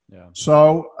it. Yeah.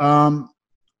 So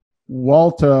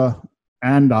Walter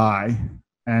and I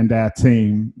and our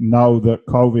team know that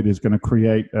COVID is going to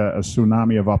create a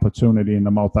tsunami of opportunity in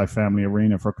the multifamily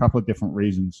arena for a couple of different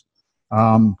reasons.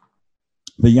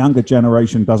 The younger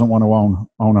generation doesn't want to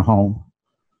own a home.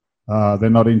 They're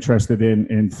not interested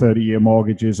in 30-year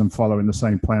mortgages and following the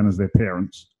same plan as their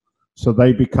parents. So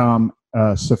they become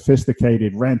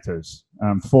sophisticated renters.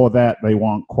 For that, they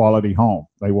want quality home.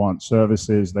 They want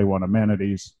services. They want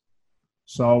amenities.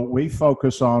 So we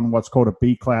focus on what's called a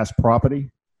B-class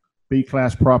property.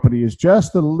 B-class property is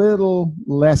just a little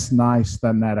less nice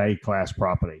than that A-class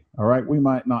property. All right, we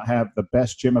might not have the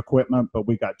best gym equipment, but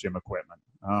we got gym equipment.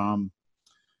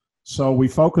 So we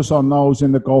focus on those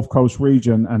in the Gulf Coast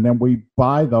region, and then we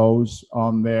buy those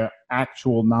on their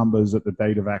actual numbers at the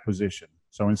date of acquisition.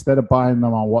 So instead of buying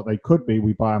them on what they could be,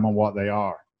 we buy them on what they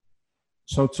are.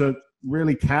 So to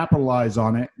really capitalize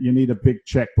on it, you need a big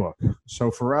checkbook.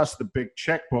 So for us, the big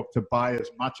checkbook to buy as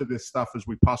much of this stuff as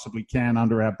we possibly can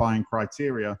under our buying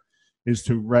criteria is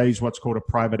to raise what's called a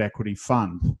private equity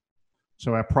fund.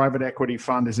 So our private equity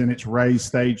fund is in its raise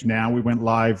stage now. We went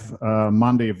live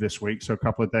Monday of this week, so a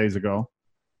couple of days ago.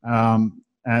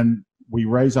 And we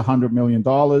raise $100 million.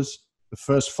 The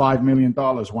first $5 million,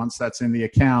 once that's in the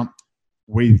account,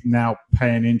 we now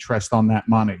pay an interest on that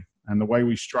money. And the way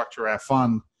we structure our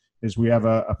fund is we have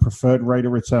a preferred rate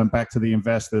of return back to the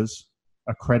investors,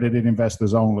 accredited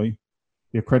investors only.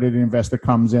 The accredited investor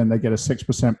comes in, they get a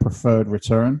 6% preferred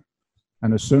return.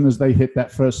 And as soon as they hit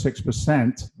that first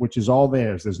 6%, which is all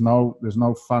theirs, there's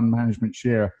no fund management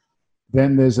share,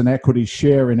 then there's an equity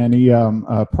share in any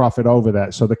profit over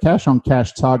that. So the cash on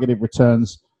cash targeted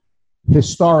returns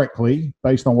historically,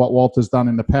 based on what Walter's done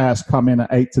in the past, come in at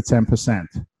 8 to 10%.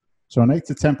 So an 8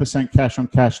 to 10% cash on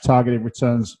cash targeted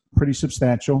returns, pretty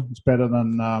substantial. It's better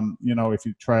than, if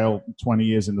you trail 20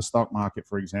 years in the stock market,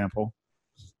 for example.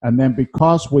 And then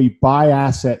because we buy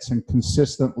assets and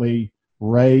consistently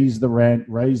raise the rent,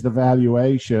 raise the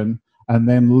valuation, and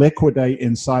then liquidate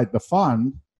inside the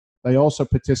fund, they also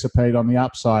participate on the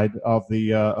upside of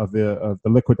the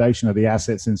liquidation of the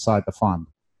assets inside the fund.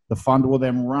 The fund will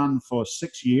then run for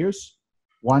 6 years,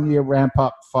 1 year ramp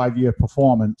up, 5 year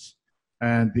performance,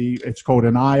 and it's called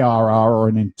an IRR, or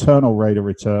an internal rate of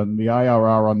return. The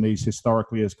IRR on these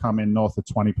historically has come in north of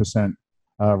 20%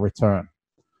 return.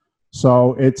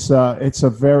 So it's a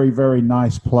very, very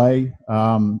nice play.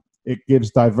 It gives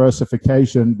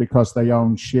diversification because they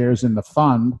own shares in the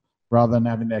fund rather than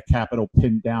having their capital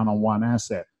pinned down on one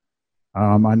asset.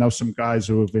 I know some guys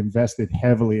who have invested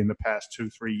heavily in the past 2-3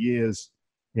 years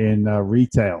in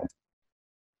retail.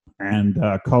 And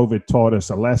COVID taught us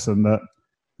a lesson that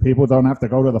people don't have to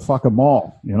go to the fucking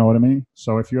mall. You know what I mean?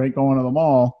 So if you ain't going to the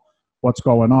mall, what's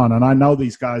going on? And I know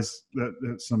these guys,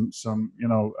 that some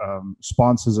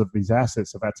sponsors of these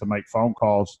assets have had to make phone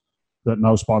calls that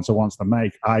no sponsor wants to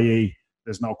make, i.e.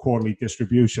 there's no quarterly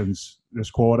distributions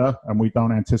this quarter, and we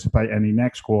don't anticipate any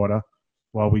next quarter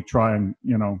while we try and,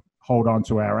 hold on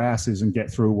to our asses and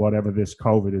get through whatever this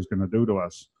COVID is going to do to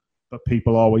us. But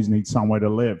people always need somewhere to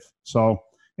live. So,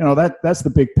 that's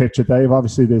the big picture, Dave.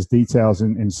 Obviously, there's details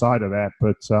inside of that.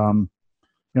 But,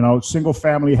 single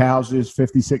family houses,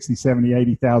 50, 60, 70,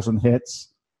 80,000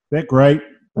 hits, they're great.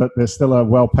 But they're still a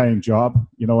well-paying job.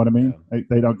 You know what I mean?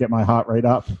 They don't get my heart rate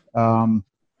up.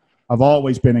 I've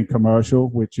always been in commercial,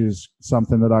 which is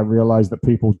something that I realized that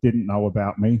people didn't know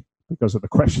about me because of the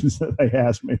questions that they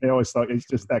asked me. They always thought he's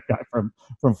just that guy from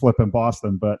flipping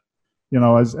Boston. But,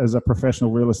 as a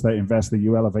professional real estate investor,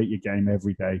 you elevate your game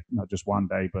every day, not just one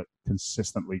day, but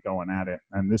consistently going at it.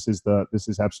 And this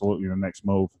is absolutely the next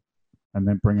move. And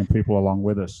then bringing people along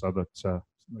with us so that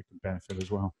they can benefit as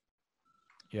well.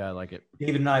 Yeah, I like it.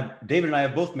 David and I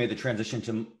have both made the transition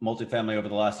to multifamily over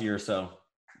the last year or so.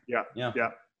 Yeah.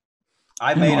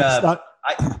 I made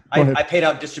I paid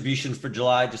out distributions for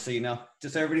July, just so you know.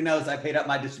 Just so everybody knows, I paid out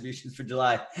my distributions for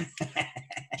July. Do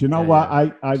you know what?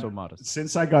 Yeah. I so modest.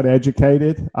 Since I got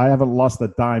educated, I haven't lost a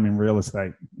dime in real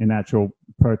estate, in actual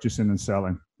purchasing and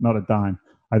selling. Not a dime.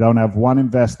 I don't have one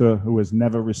investor who has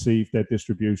never received their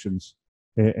distributions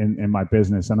in my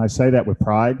business. And I say that with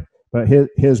pride, but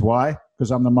here's why.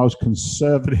 Because I'm the most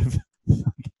conservative,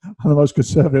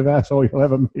 asshole you'll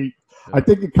ever meet. Yeah. I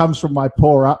think it comes from my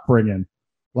poor upbringing.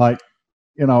 Like,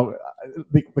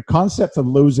 the concept of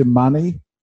losing money,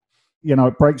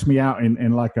 it breaks me out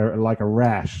in like a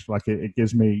rash. Like it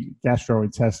gives me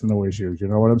gastrointestinal issues. You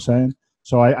know what I'm saying?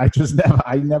 So I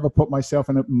never put myself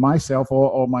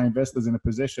or my investors in a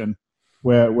position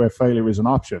where failure is an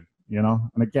option.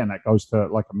 And again, that goes to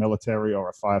like a military or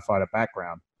a firefighter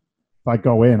background. If I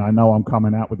go in, I know I'm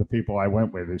coming out with the people I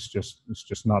went with. It's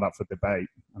just not up for debate.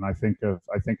 And I think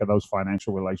of those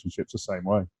financial relationships the same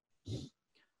way.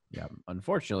 Yeah,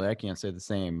 unfortunately, I can't say the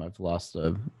same. I've lost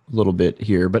a little bit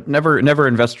here, but never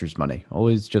investors' money.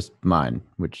 Always just mine,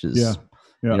 which is, if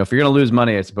you're going to lose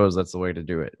money, I suppose that's the way to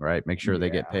do it, right? Make sure they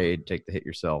get paid, take the hit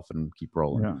yourself, and keep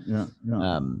rolling. Yeah.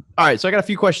 All right, so I got a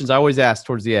few questions I always ask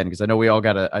towards the end because I know we all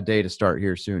got a day to start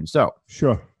here soon. So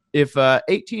sure. If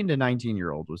 18 to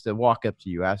 19-year-old was to walk up to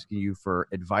you asking you for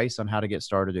advice on how to get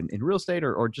started in real estate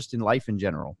or just in life in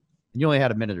general, and you only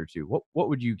had a minute or two, what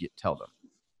would you tell them?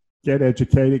 Get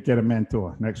educated, get a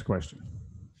mentor. Next question.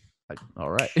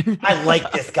 All right. I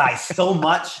like this guy so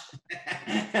much.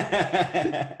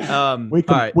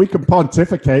 We can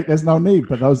pontificate. There's no need,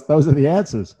 but those are the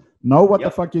answers. Know what the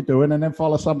fuck you're doing, and then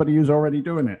follow somebody who's already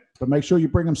doing it. But make sure you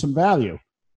bring them some value.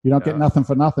 You don't get nothing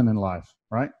for nothing in life,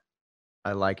 right?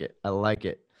 I like it. All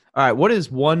right. What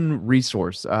is one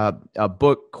resource, a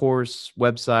book, course,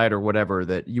 website, or whatever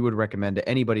that you would recommend to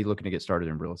anybody looking to get started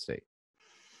in real estate?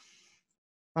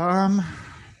 I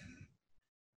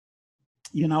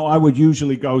would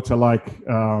usually go to like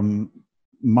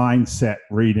mindset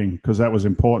reading because that was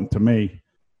important to me.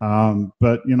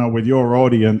 But with your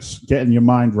audience, getting your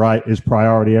mind right is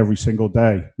priority every single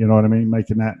day. You know what I mean?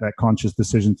 Making that conscious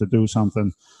decision to do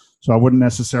something. So I wouldn't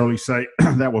necessarily say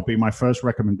that would be my first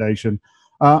recommendation.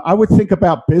 I would think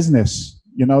about business.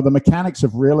 The mechanics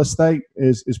of real estate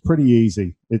is pretty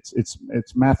easy. It's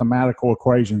mathematical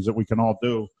equations that we can all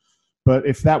do. But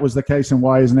if that was the case, then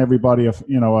why isn't everybody a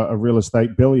real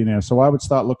estate billionaire? So I would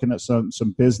start looking at some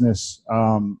business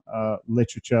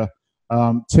literature.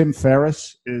 Tim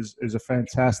Ferriss is a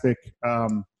fantastic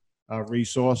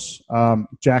resource.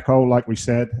 Jacko, like we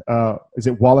said, is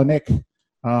it Wallenick?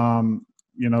 I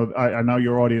know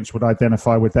your audience would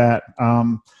identify with that.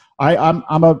 I'm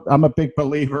a big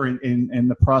believer in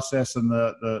the process and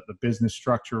the business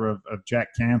structure of Jack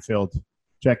Canfield.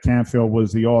 Jack Canfield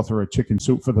was the author of Chicken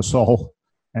Soup for the Soul,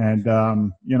 and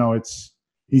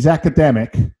he's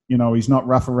academic. He's not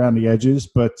rough around the edges,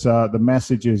 but the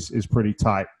message is pretty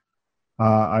tight.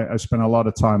 I spent a lot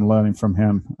of time learning from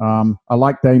him. I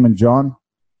like Damon John.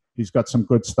 He's got some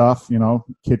good stuff.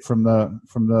 Kid from the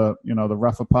the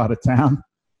rougher part of town.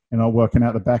 Working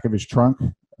out the back of his trunk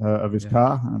of his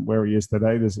car, and where he is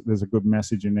today. There's a good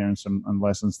message in there and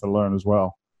lessons to learn as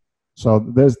well. So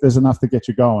there's enough to get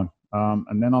you going.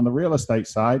 And then on the real estate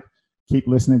side, keep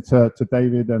listening to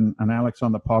David and Alex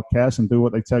on the podcast and do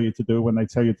what they tell you to do when they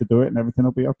tell you to do it, and everything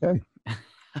will be okay.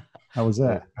 How was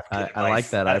that? I like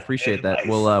that. I appreciate that.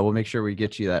 We'll make sure we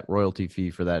get you that royalty fee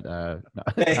for that.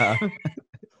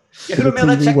 In the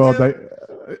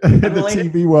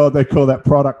TV world, they call that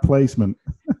product placement.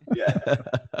 Yeah.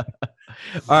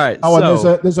 All right.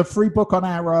 And there's a free book on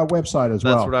our website as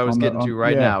well. That's what I was getting to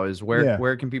right now. Is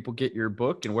where can people get your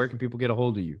book and where can people get a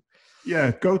hold of you?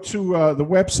 Yeah, go to the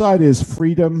website is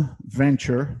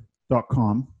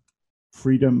freedomventure.com.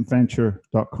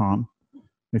 Freedomventure.com.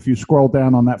 If you scroll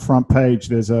down on that front page,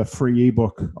 there's a free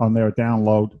ebook on there,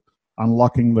 download,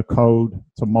 Unlocking the Code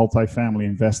to Multifamily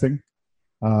Investing.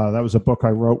 That was a book I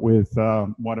wrote with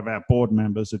one of our board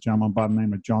members, a gentleman by the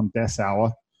name of John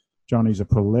Dessauer. Johnny's a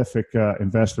prolific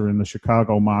investor in the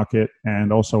Chicago market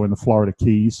and also in the Florida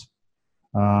Keys.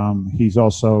 He's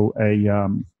also a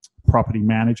property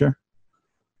manager.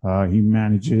 He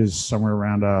manages somewhere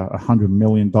around $100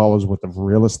 million worth of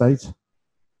real estate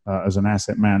as an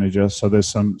asset manager. So there's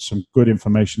some good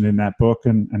information in that book,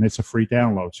 and it's a free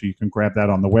download. So you can grab that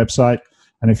on the website.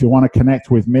 And if you want to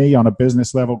connect with me on a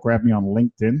business level, grab me on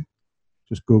LinkedIn.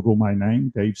 Just Google my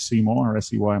name, Dave Seymour,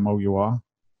 Seymour.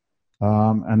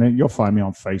 And then you'll find me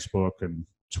on Facebook and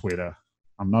Twitter.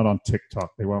 I'm not on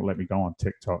TikTok. They won't let me go on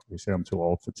TikTok. They say I'm too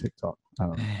old for TikTok. I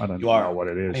don't know what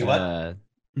it is. Hey, what?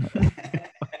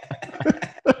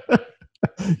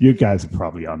 You guys are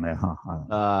probably on there,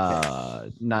 huh?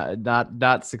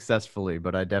 Not successfully,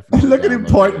 but I definitely look at him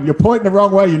pointing. You're pointing the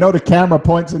wrong way. The camera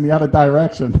points in the other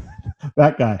direction.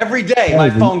 That guy. Every day, my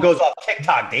phone goes off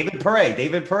TikTok. David Pere.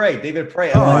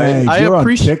 Oh,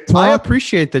 I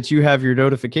appreciate that you have your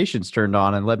notifications turned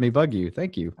on and let me bug you.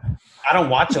 Thank you. I don't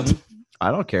watch them. I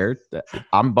don't care.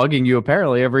 I'm bugging you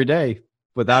apparently every day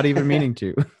without even meaning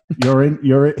to.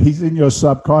 He's in your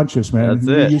subconscious, man. That's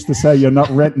it. You used to say you're not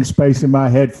renting space in my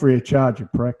head free of charge, you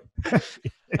prick.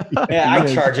 Yeah,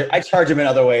 I charge him in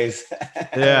other ways.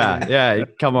 Yeah. You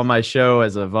come on my show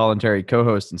as a voluntary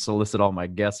co-host and solicit all my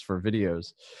guests for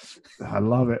videos. I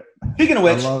love it. Speaking of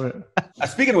which, I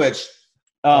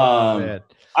love it.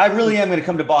 I really am going to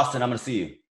come to Boston. I'm going to see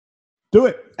you. Do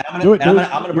it. I'm going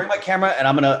to bring my camera and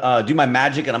I'm going to do my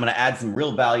magic and I'm going to add some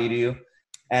real value to you.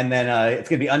 And then it's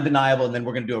going to be undeniable. And then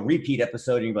we're going to do a repeat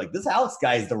episode. And you're like, this Alex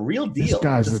guy is the real deal.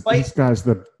 This guy's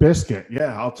the biscuit.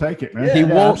 Yeah, I'll take it, man. Yeah, he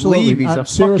won't leave. He's a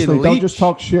seriously, fucking don't leech. just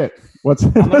talk shit. What's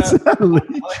that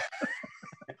leech?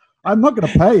 I'm not going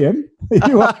to pay him.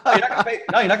 You're not going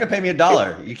to pay me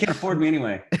 $1. You can't afford me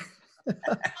anyway.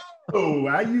 Oh,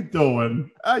 how you doing?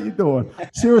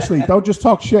 Seriously, don't just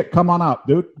talk shit. Come on up,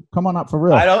 dude. Come on up for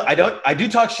real. I do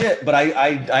talk shit, but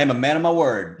I am a man of my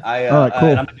word. All right, cool.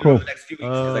 And I'm going to do it the next few weeks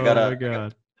because I got Oh my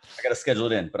God. I got to schedule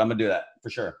it in, but I'm gonna do that for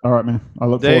sure. All right, man. I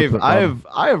look Dave, forward to it.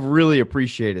 I have really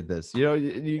appreciated this.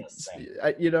 You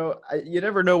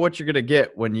never know what you're gonna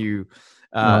get when you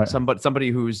Right. somebody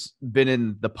who's been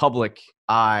in the public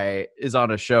eye is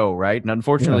on a show, right? And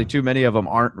unfortunately, too many of them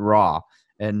aren't raw.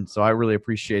 And so I really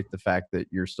appreciate the fact that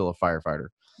you're still a firefighter.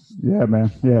 Yeah,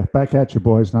 man. Yeah, back at you,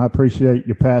 boys. And I appreciate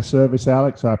your past service,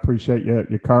 Alex. I appreciate your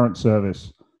current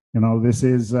service. This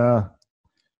is,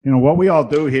 what we all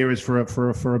do here is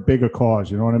for a bigger cause.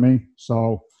 You know what I mean?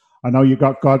 So I know you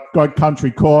got God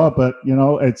Country Corps, but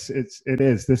it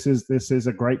is. This is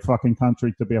a great fucking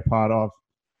country to be a part of,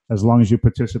 as long as you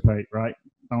participate. Right?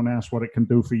 Don't ask what it can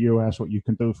do for you. Ask what you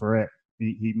can do for it.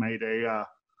 He made a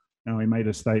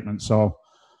statement. So.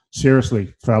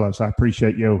 Seriously, fellas, I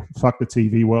appreciate you. Fuck the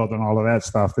TV world and all of that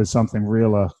stuff. There's something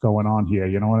realer going on here.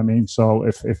 You know what I mean? So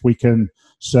if we can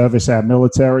service our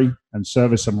military and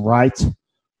service them right,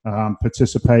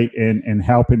 participate in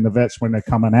helping the vets when they're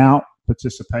coming out,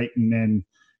 participating in,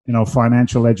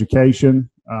 financial education,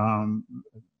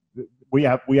 we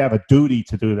have a duty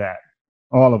to do that.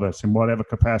 All of us, in whatever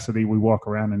capacity we walk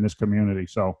around in this community.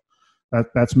 So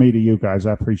that's me to you guys.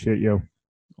 I appreciate you.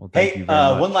 Well, hey,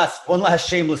 one last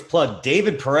shameless plug.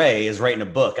 David Perret is writing a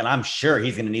book, and I'm sure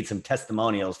he's going to need some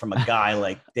testimonials from a guy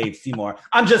like Dave Seymour.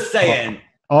 I'm just saying.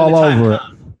 All over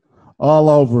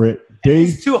it.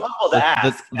 He's too humble to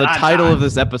ask. The title of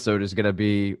this episode is going to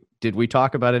be, did we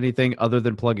talk about anything other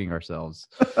than plugging ourselves?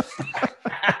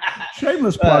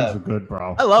 Shameless plugs are good,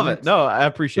 bro. I love it. No, I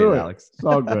appreciate it, Alex. It's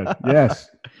all good. Yes.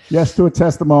 Yes to a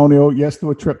testimonial. Yes to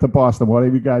a trip to Boston.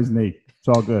 Whatever you guys need. It's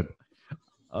all good.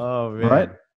 Oh, man. All right.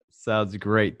 Sounds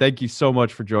great. Thank you so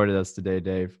much for joining us today,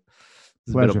 Dave.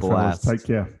 It's Pleasure, been a blast. Fellas. Take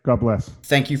care. God bless.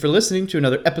 Thank you for listening to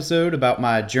another episode about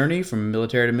my journey from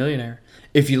military to millionaire.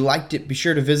 If you liked it, be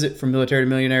sure to visit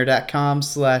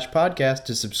FromMilitaryToMillionaire.com/podcast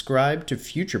to subscribe to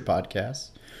future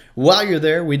podcasts. While you're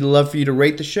there, we'd love for you to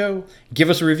rate the show, give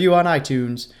us a review on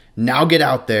iTunes. Now get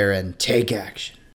out there and take action.